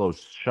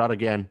shut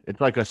again.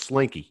 It's like a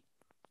slinky,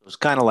 It was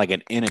kind of like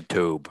an inner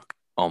tube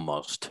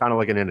almost. kind of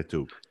like an inner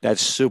tube.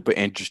 That's super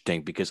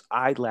interesting because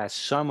I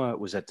last summer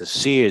was at the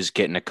Sears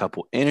getting a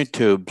couple inner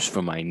tubes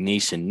for my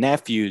niece and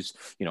nephews.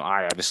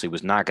 I obviously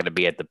was not going to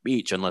be at the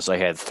beach unless I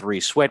had 3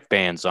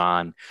 sweatbands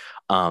on.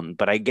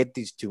 But I get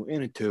these 2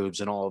 inner tubes,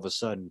 and all of a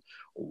sudden,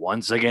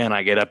 once again,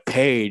 I get a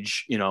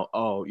page,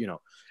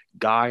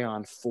 guy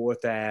on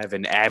 4th Ave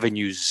and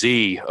Avenue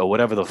Z or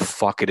whatever the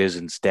fuck it is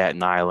in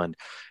Staten Island.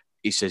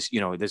 He says,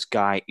 this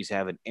guy, he's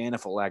having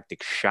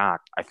anaphylactic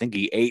shock. I think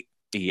he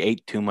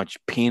ate too much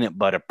peanut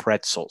butter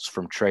pretzels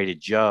from Trader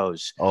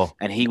Joe's, Oh,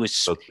 and he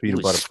was those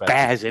peanut butter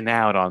pretzels. spazzing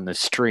out on the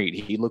street.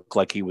 He looked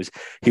like he was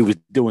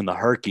doing the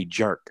herky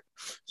jerk.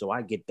 So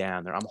I get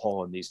down there. I'm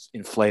hauling these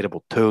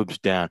inflatable tubes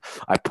down.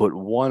 I put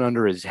one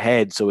under his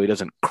head so he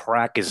doesn't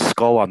crack his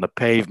skull on the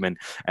pavement,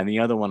 and the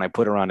other one I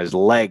put around his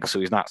leg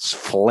so he's not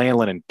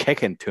flailing and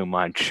kicking too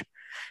much.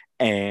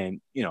 And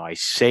I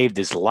saved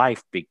his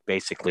life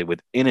basically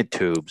with inner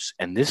tubes.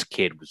 And this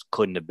kid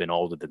couldn't have been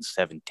older than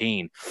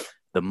 17.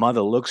 The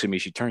mother looks at me.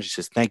 She turns. She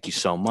says, "Thank you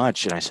so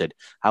much." And I said,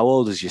 "How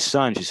old is your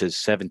son?" She says,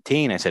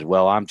 17. I said,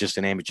 "Well, I'm just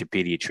an amateur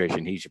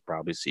pediatrician. He should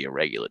probably see a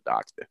regular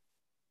doctor."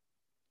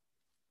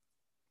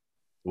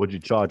 What'd you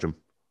charge him?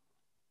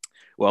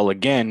 Well,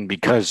 again,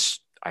 because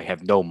I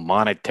have no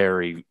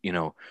monetary,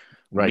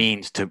 Right.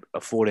 means to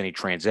afford any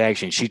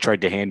transaction, she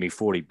tried to hand me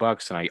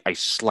 $40, and I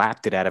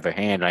slapped it out of her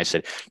hand. And I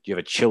said, "Do you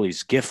have a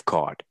Chili's gift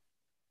card?"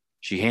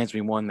 She hands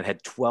me one that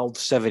had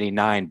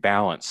 $12.79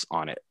 balance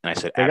on it, and I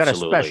said, They got a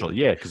 "Absolutely." special,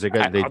 yeah, because they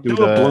I'll do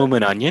do a the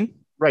bloomin' onion.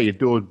 right. You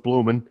do it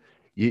blooming.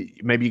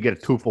 Maybe you get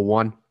a 2 for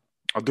 1.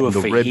 I'll do a And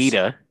the ribs.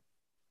 fajita.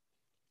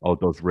 Oh,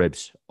 those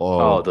ribs.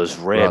 Oh, those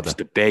ribs, brother.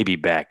 the baby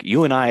back.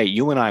 You and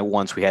I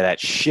once we had that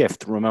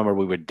shift. Remember,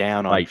 we were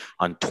down on, Right.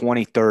 on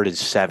 23rd and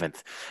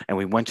 7th, and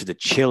we went to the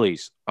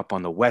Chili's up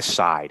on the west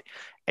side,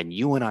 and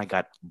you and I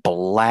got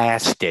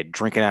blasted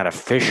drinking out of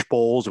fish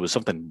bowls. It was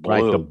something Right.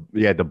 blue.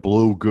 The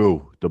blue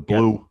goo. The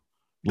blue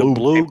The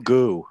blue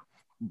goo.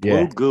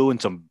 Blue Yeah, goo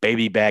and some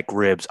baby back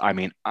ribs. I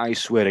mean, I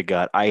swear to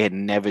God, I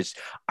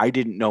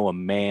didn't know a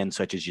man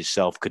such as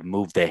yourself could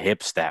move their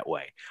hips that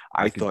way.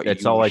 I thought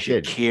that's you all were I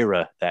did.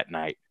 Shakira that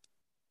night.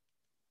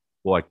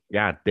 Boy,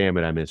 god damn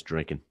it, I miss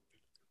drinking.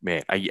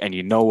 Man, and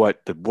you know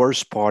what? The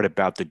worst part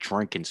about the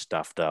drinking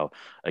stuff, though,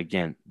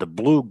 again, the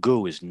blue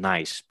goo is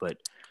nice, but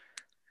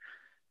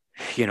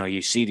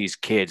you see these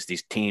kids,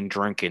 these teen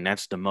drinking.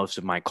 That's the most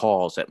of my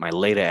calls at my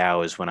later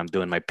hours when I'm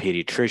doing my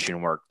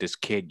pediatrician work. This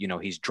kid,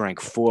 he's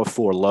drank four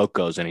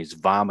locos and he's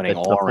vomiting It's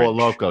the four orange.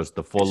 locos.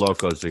 The four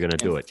locos are gonna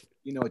And do it.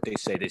 you know what they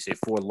say? They say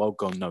four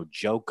loco, no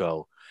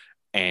joko.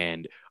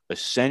 And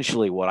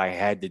essentially, what I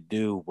had to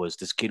do was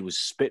this kid was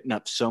spitting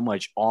up so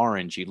much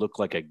orange, he looked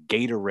like a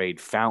Gatorade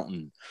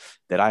fountain,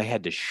 that I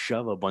had to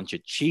shove a bunch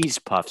of cheese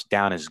puffs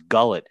down his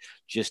gullet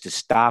just to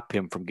stop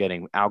him from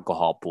getting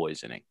alcohol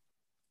poisoning.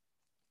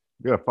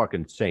 You're a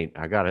fucking saint.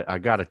 I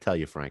gotta tell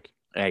you, Frank.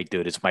 Hey,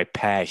 dude, it's my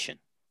passion.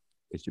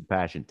 It's your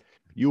passion.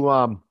 You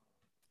how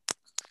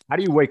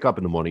do you wake up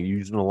in the morning? You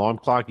use an alarm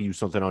clock? You use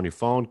something on your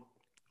phone?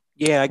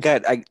 Yeah, I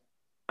got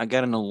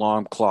an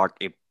alarm clock.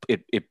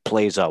 It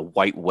plays a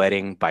White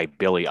Wedding by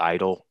Billy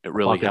Idol. It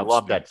really Fucking helps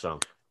love me. that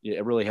song. Yeah,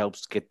 it really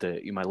helps get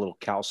my little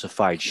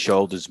calcified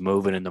shoulders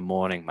moving in the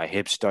morning. My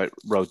hips start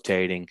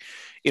rotating.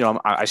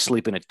 I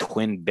sleep in a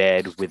twin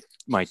bed with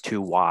my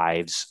two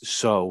wives,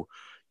 so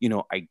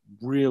I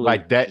really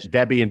Right, just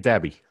Debbie and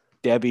Debbie.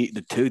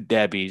 The two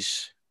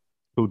Debbies,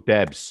 Who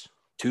Debs?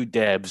 two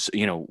Debs.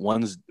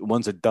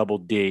 One's a double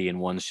D and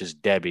one's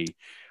just Debbie.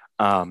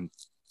 Um,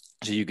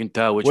 so you can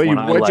tell which one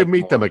I Where'd you like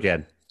meet them more.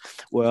 again?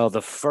 Well,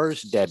 the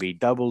first Debbie,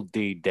 Double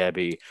D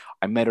Debbie,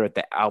 I met her at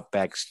the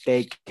Outback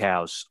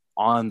Steakhouse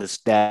on the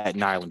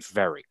Staten Island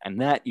Ferry. And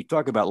that, you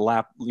talk about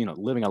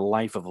living a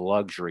life of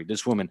luxury.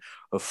 This woman,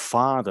 her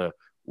father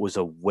was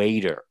a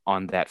waiter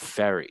on that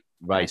ferry.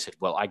 And I Right, said,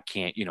 well, I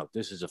can't,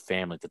 this is a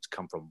family that's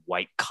come from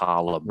white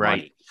collar right.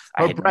 money.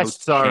 I Her had no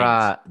breasts are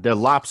chance. they're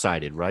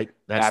lopsided, right?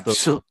 That's the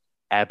Absolutely.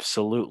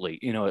 Absolutely.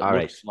 It all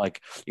right.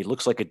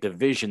 looks like a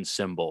division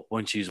symbol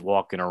when she's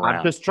walking I'm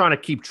around. just trying to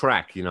keep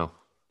track.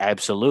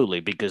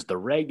 Absolutely, because the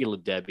regular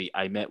Debbie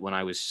I met when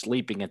I was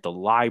sleeping at the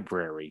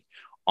library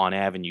on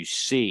Avenue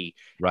C,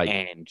 Right.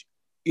 and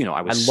I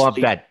I was love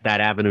sleep.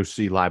 that Avenue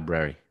C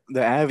library.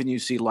 The Avenue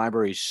C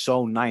library is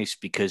so nice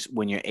because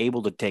when you're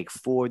able to take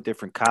four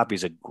different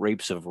copies of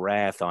Grapes of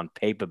Wrath on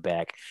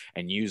paperback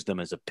and use them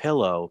as a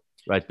pillow,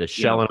 Right, they're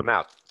you know, shelling them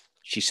out.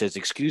 she says,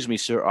 "Excuse me,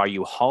 sir, are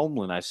you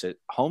homeless?" I said,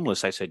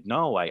 "Homeless." I said,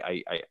 "No,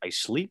 I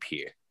sleep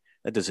here.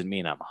 That doesn't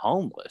mean I'm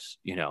homeless."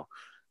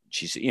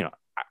 She said,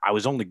 I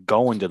was only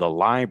going to the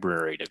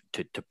library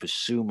to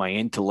pursue my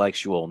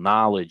intellectual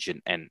knowledge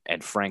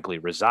and frankly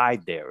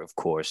reside there, of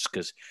course,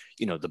 because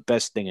the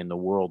best thing in the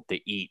world to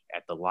eat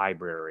at the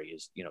library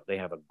is they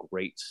have a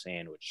great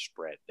sandwich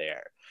spread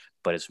there,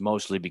 but it's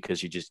mostly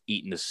because you're just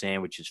eating the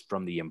sandwiches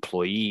from the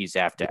employees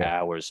after Yeah.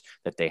 hours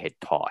that they had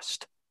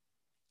tossed.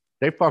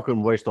 They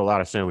fucking waste a lot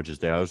of sandwiches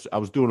there. I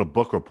was doing a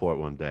book report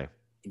one day.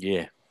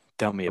 Yeah,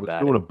 tell me I was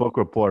about doing it. a book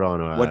report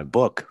on What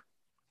book?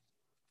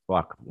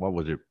 fuck, what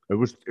was it? It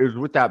was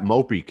with that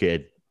Mopey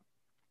kid.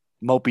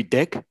 Moby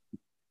Dick?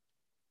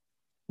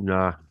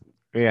 Nah.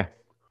 Yeah.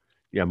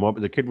 Yeah,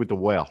 the kid with the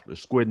whale, the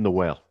squid and the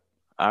whale.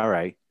 All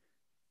right.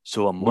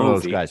 So a One of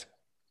those movie. guys.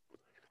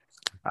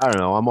 I don't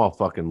know. I'm all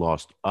fucking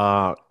lost.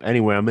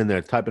 Anyway, I'm in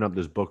there typing up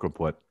this book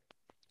report.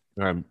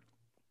 Um,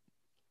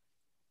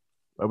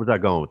 where was I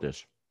going with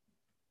this?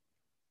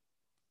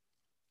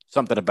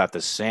 Something about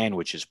the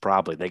sandwiches,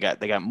 probably. They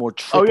got more Oh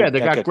triple yeah, they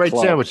got decker great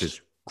clubs.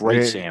 sandwiches.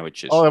 Great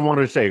sandwiches. All I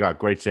wanted to say, got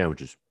great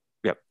sandwiches.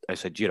 Yep. I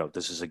said,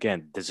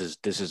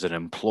 this is an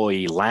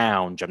employee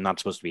lounge. I'm not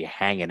supposed to be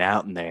hanging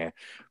out in there.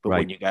 But Right.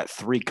 when you got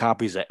three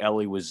copies of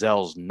Ellie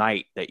Wiesel's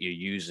Night that you're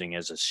using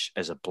as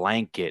a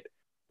blanket,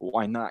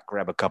 why not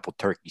grab a couple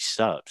turkey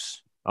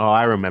subs? Oh,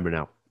 I remember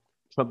now.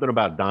 Something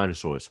about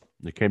dinosaurs.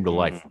 They came to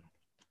life.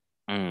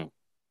 Mm, mm.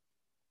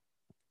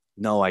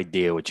 No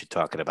idea what you're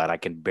talking about. I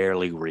can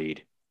barely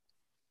read.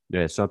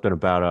 Yeah, something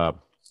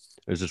about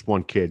there's this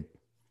one kid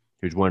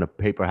who's wearing a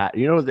paper hat.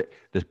 The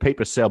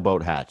paper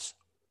sailboat hats,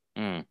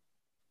 Mm.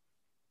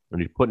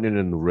 and he's putting it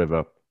in the river.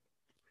 And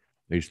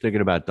he's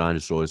thinking about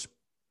dinosaurs,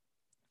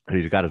 and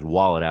he's got his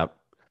wallet out,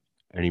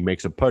 and he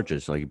makes a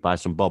purchase. Like he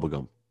buys some bubble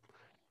gum,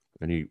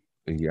 and he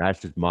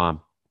asks his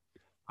mom,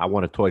 "I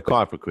want a toy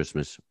car for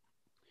Christmas."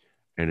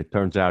 And it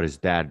turns out his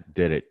dad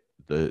did it.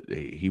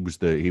 He was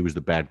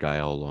the bad guy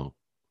all along.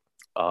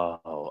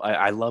 Oh,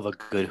 I love a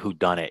good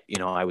whodunit.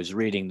 I was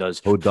reading those,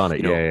 Who done it?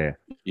 you know, Yeah,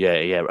 yeah.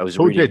 yeah. I was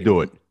Who did reading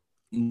do it?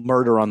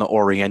 Murder on the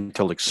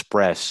Oriental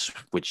Express,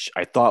 which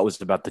I thought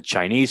was about the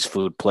Chinese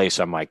food place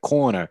on my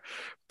corner,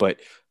 but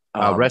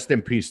Rest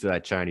in peace to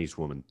that Chinese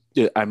woman.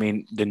 I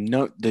mean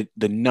the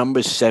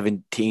number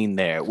 17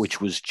 there,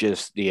 which was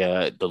just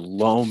the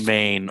lo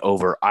mein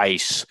over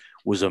ice,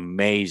 was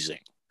amazing.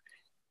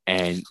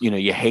 And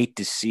you hate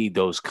to see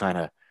those kind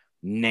of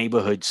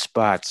neighborhood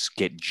spots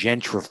get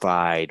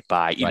gentrified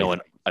by Right.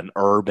 an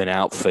Urban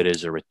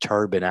Outfitters or a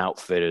Turban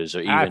Outfitters or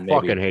I even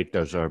fucking maybe hate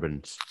those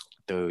urbans.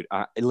 Dude,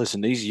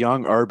 listen, these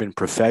young urban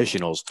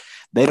professionals,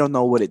 they don't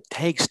know what it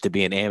takes to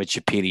be an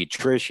amateur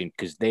pediatrician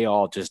because they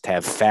all just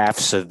have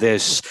FAFSA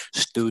this,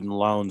 student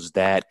loans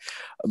that,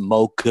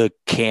 mocha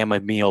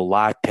chamomile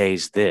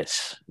lattes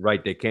this.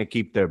 Right. They can't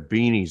keep their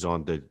beanies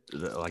on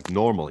like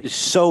normally. It's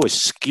so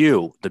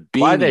askew. The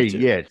Why they? beanies,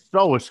 Yeah, it's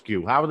so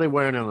askew. How are they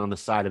wearing it on the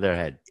side of their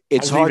head? How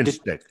it's does it hard even to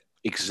stick?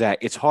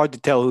 It's hard to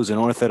tell who's an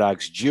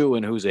Orthodox Jew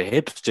and who's a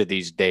hipster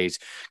these days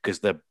because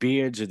the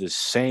beards are the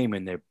same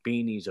and their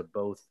beanies are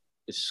both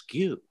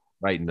askew.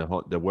 Right, and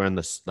they're wearing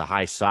the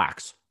high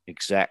socks.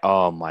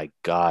 Oh my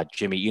God,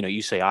 Jimmy,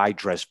 you say I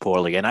dress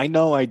poorly, and I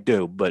know I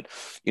do, but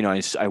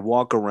I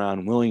walk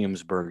around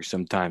Williamsburg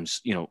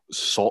sometimes,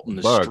 salting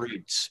the Berg.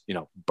 streets,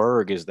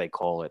 Berg as they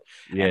call it.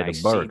 Yeah, And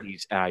the Berg.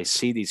 I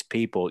see these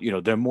people,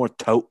 they're more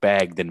tote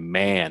bag than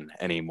man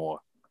anymore.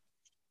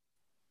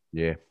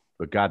 Yeah,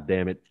 but God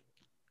damn it,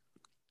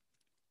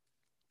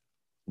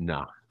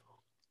 no,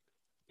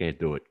 can't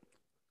do it.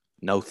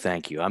 No,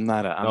 thank you. I'm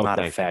not No, a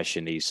thank you.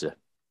 fashionista.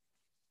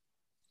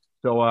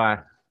 So,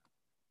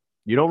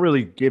 you don't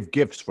really give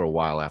gifts for a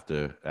while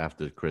after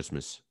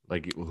Christmas.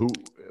 Like who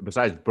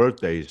besides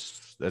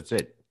birthdays, that's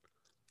it.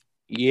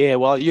 Yeah,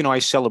 well, I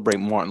celebrate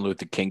Martin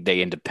Luther King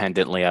Day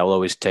independently. I'll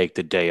always take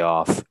the day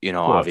off. Of course.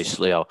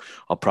 Obviously, I'll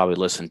probably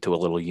listen to a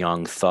little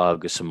Young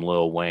Thug or some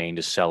Lil Wayne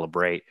to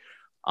celebrate.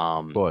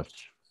 Of course.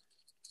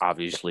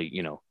 Obviously,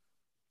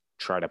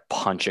 try to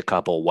punch a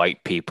couple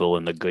white people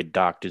in the good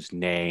doctor's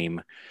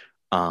name.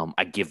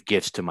 I give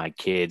gifts to my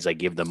kids. I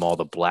give them all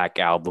the Black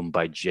Album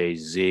by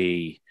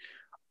Jay-Z.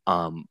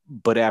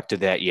 But after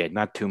that, yeah,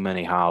 not too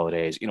many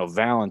holidays.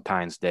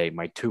 Valentine's Day,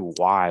 my two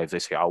wives, they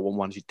say, "Oh, well,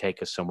 why don't you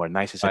take us somewhere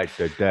nice?" I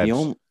said,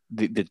 Right,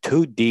 the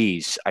two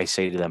D's, I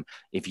say to them,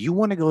 if you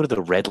want to go to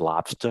the Red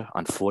Lobster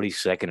on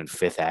 42nd and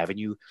Fifth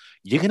Avenue,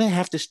 you're going to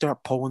have to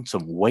start pulling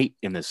some weight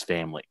in this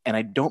family. And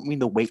I don't mean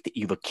the weight that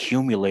you've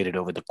accumulated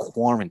over the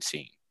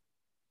quarantine.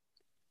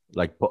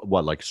 Like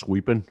what? Like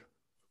sweeping?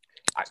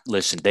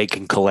 Listen, they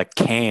can collect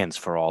cans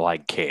for all I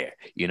care.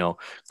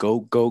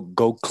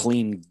 Go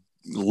clean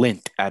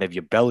lint out of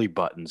your belly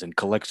buttons and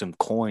collect some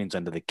coins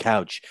under the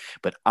couch.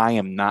 But I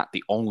am not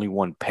the only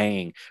one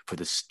paying for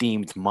the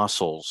steamed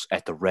mussels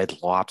at the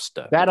Red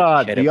Lobster. That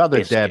the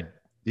other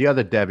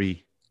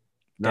Debbie,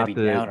 Debbie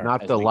Downer,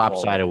 not as the we call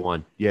lopsided her.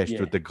 one. Yes, Yeah.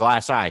 with the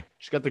glass eye.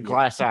 She's got the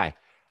glass eye.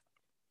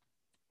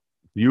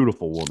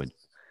 Beautiful woman.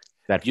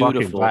 That fucking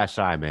Beautiful. glass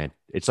eye, man.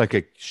 It's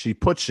like she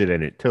put shit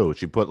in it too.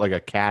 She put like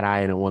a cat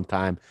eye in it one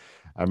time.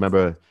 I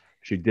remember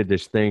she did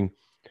this thing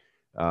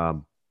at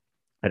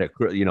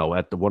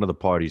one of the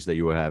parties that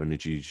you were having,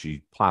 and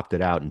she plopped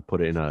it out and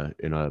put it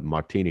in a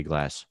martini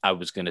glass. I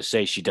was going to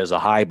say she does a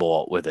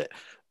highball with it.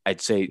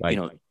 I'd say, Right.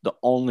 The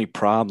only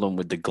problem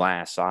with the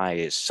glass eye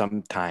is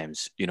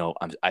sometimes,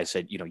 I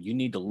said, you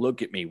need to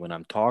look at me when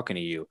I'm talking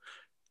to you.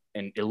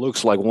 And it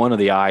looks like one of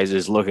the eyes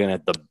is looking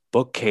at the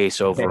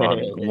bookcase over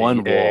on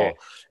one wall,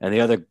 and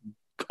the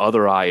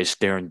other eye is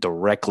staring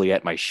directly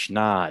at my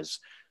schnoz.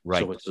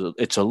 Right. So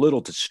it's a little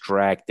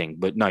distracting.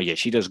 But no, yeah,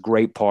 she does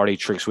great party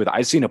tricks with it.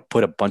 I've seen her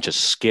put a bunch of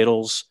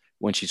Skittles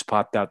when she's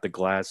popped out the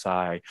glass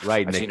eye.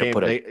 Right. And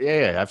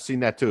I've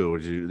seen that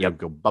too. They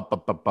go bup,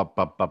 bup, bup, bup,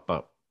 bup, bup,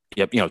 bup.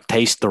 Yep,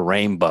 taste the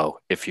rainbow,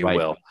 if you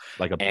will.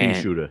 Like a pea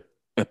shooter.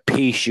 A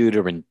pea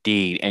shooter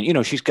indeed.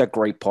 And she's got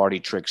great party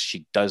tricks.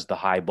 She does the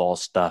highball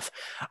stuff.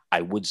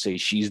 I would say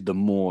she's the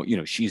more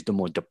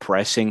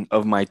depressing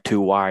of my two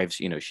wives.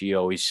 She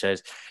always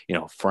says,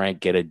 Frank,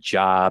 get a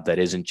job that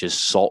isn't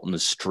just salting the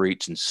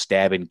streets and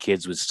stabbing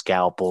kids with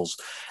scalpels.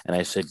 And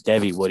I said,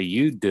 Debbie, what do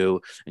you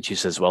do? And she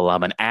says, well,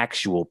 I'm an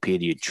actual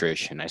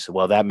pediatrician. I said,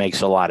 well, that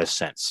makes a lot of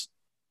sense.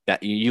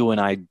 That you and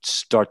I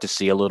start to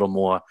see a little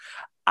more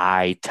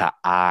eye to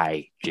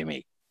eye,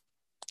 Jimmy.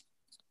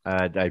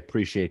 I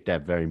appreciate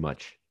that very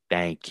much.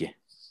 Thank you.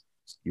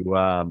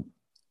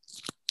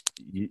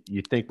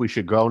 You think we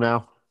should go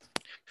now?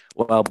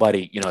 Well,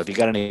 buddy, if you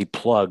got any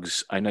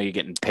plugs, I know you're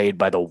getting paid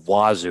by the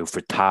wazoo for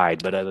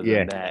Tide, but other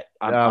than that,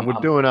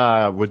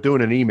 we're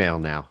doing an email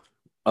now.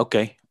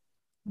 Okay,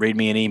 read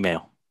me an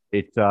email.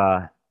 It's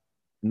no.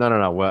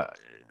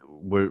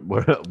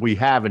 We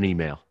have an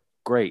email.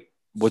 Great.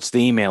 What's the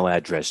email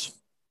address?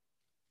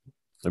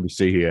 Let me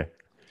see here.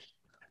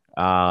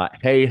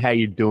 Hey, how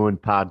you doing?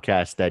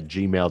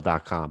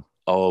 Podcast@gmail.com.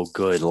 Oh,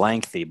 good.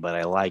 Lengthy, but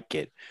I like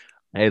it.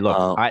 Hey,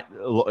 look,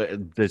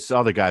 this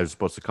other guy was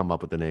supposed to come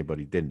up with the name, but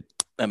he didn't.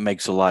 That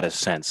makes a lot of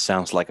sense.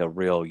 Sounds like a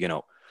real,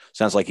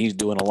 sounds like he's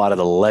doing a lot of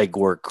the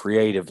legwork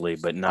creatively,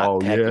 but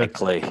not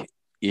technically.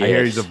 Yeah. I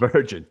hear he's a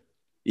virgin.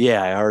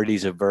 Yeah, I heard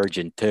he's a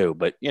virgin too,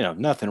 but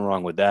nothing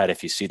wrong with that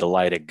if you see the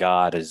light of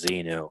God as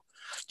Xenu.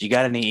 Do you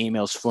got any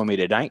emails for me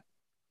tonight?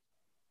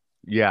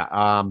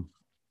 Yeah.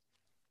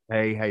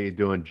 Hey, how you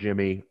doing,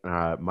 Jimmy?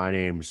 My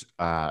name's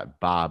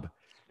Bob.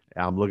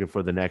 I'm looking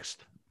for the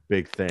next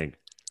big thing.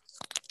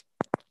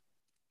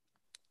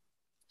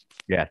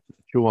 Yeah,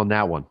 chew on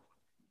that one.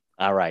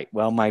 All right.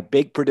 Well, my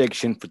big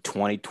prediction for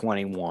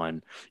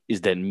 2021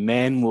 is that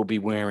men will be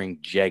wearing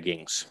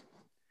jeggings.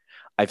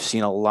 I've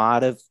seen a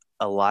lot of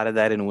a lot of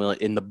that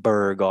in the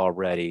Berg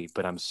already,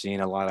 but I'm seeing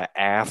a lot of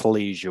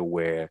athleisure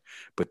wear.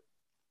 But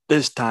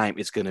this time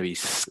it's going to be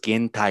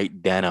skin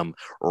tight denim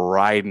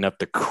riding up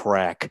the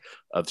crack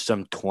of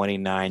some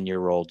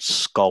 29-year-old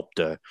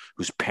sculptor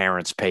whose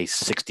parents pay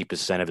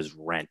 60% of his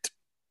rent.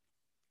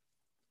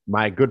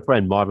 My good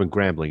friend Marvin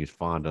Grambling is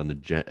fond on the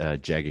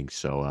jegging,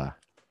 so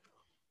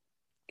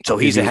so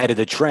he's ahead of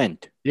the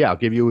trend. Yeah, I'll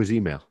give you his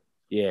email.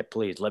 Yeah,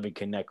 please let me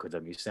connect with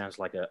him. He sounds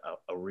like a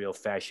real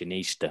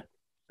fashionista.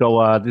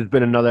 So there's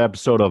been another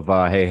episode of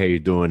Hey, how you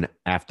doing?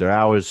 After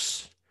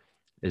Hours.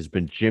 It's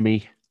been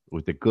Jimmy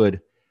with the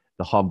good,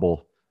 the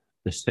humble,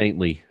 the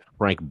saintly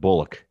Frank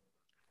Bullock.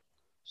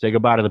 Say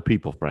goodbye to the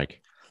people,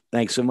 Frank.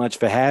 Thanks so much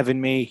for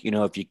having me. You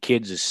know, if your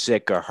kids are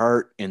sick or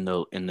hurt in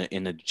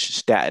the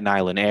Staten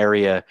Island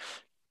area,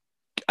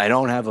 I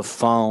don't have a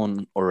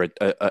phone or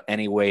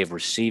any way of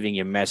receiving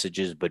your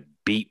messages, but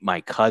beat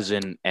my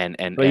cousin and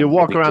So you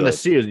walk really around the good.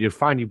 Sears, you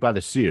find you by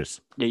the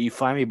Sears. Yeah, you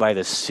find me by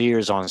the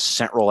Sears on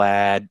Central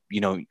Ave. You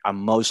know, I'm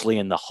mostly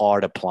in the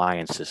hard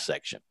appliances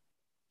section.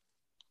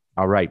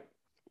 All right.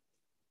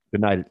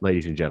 Good night,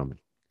 ladies and gentlemen.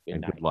 Good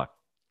And night. good luck.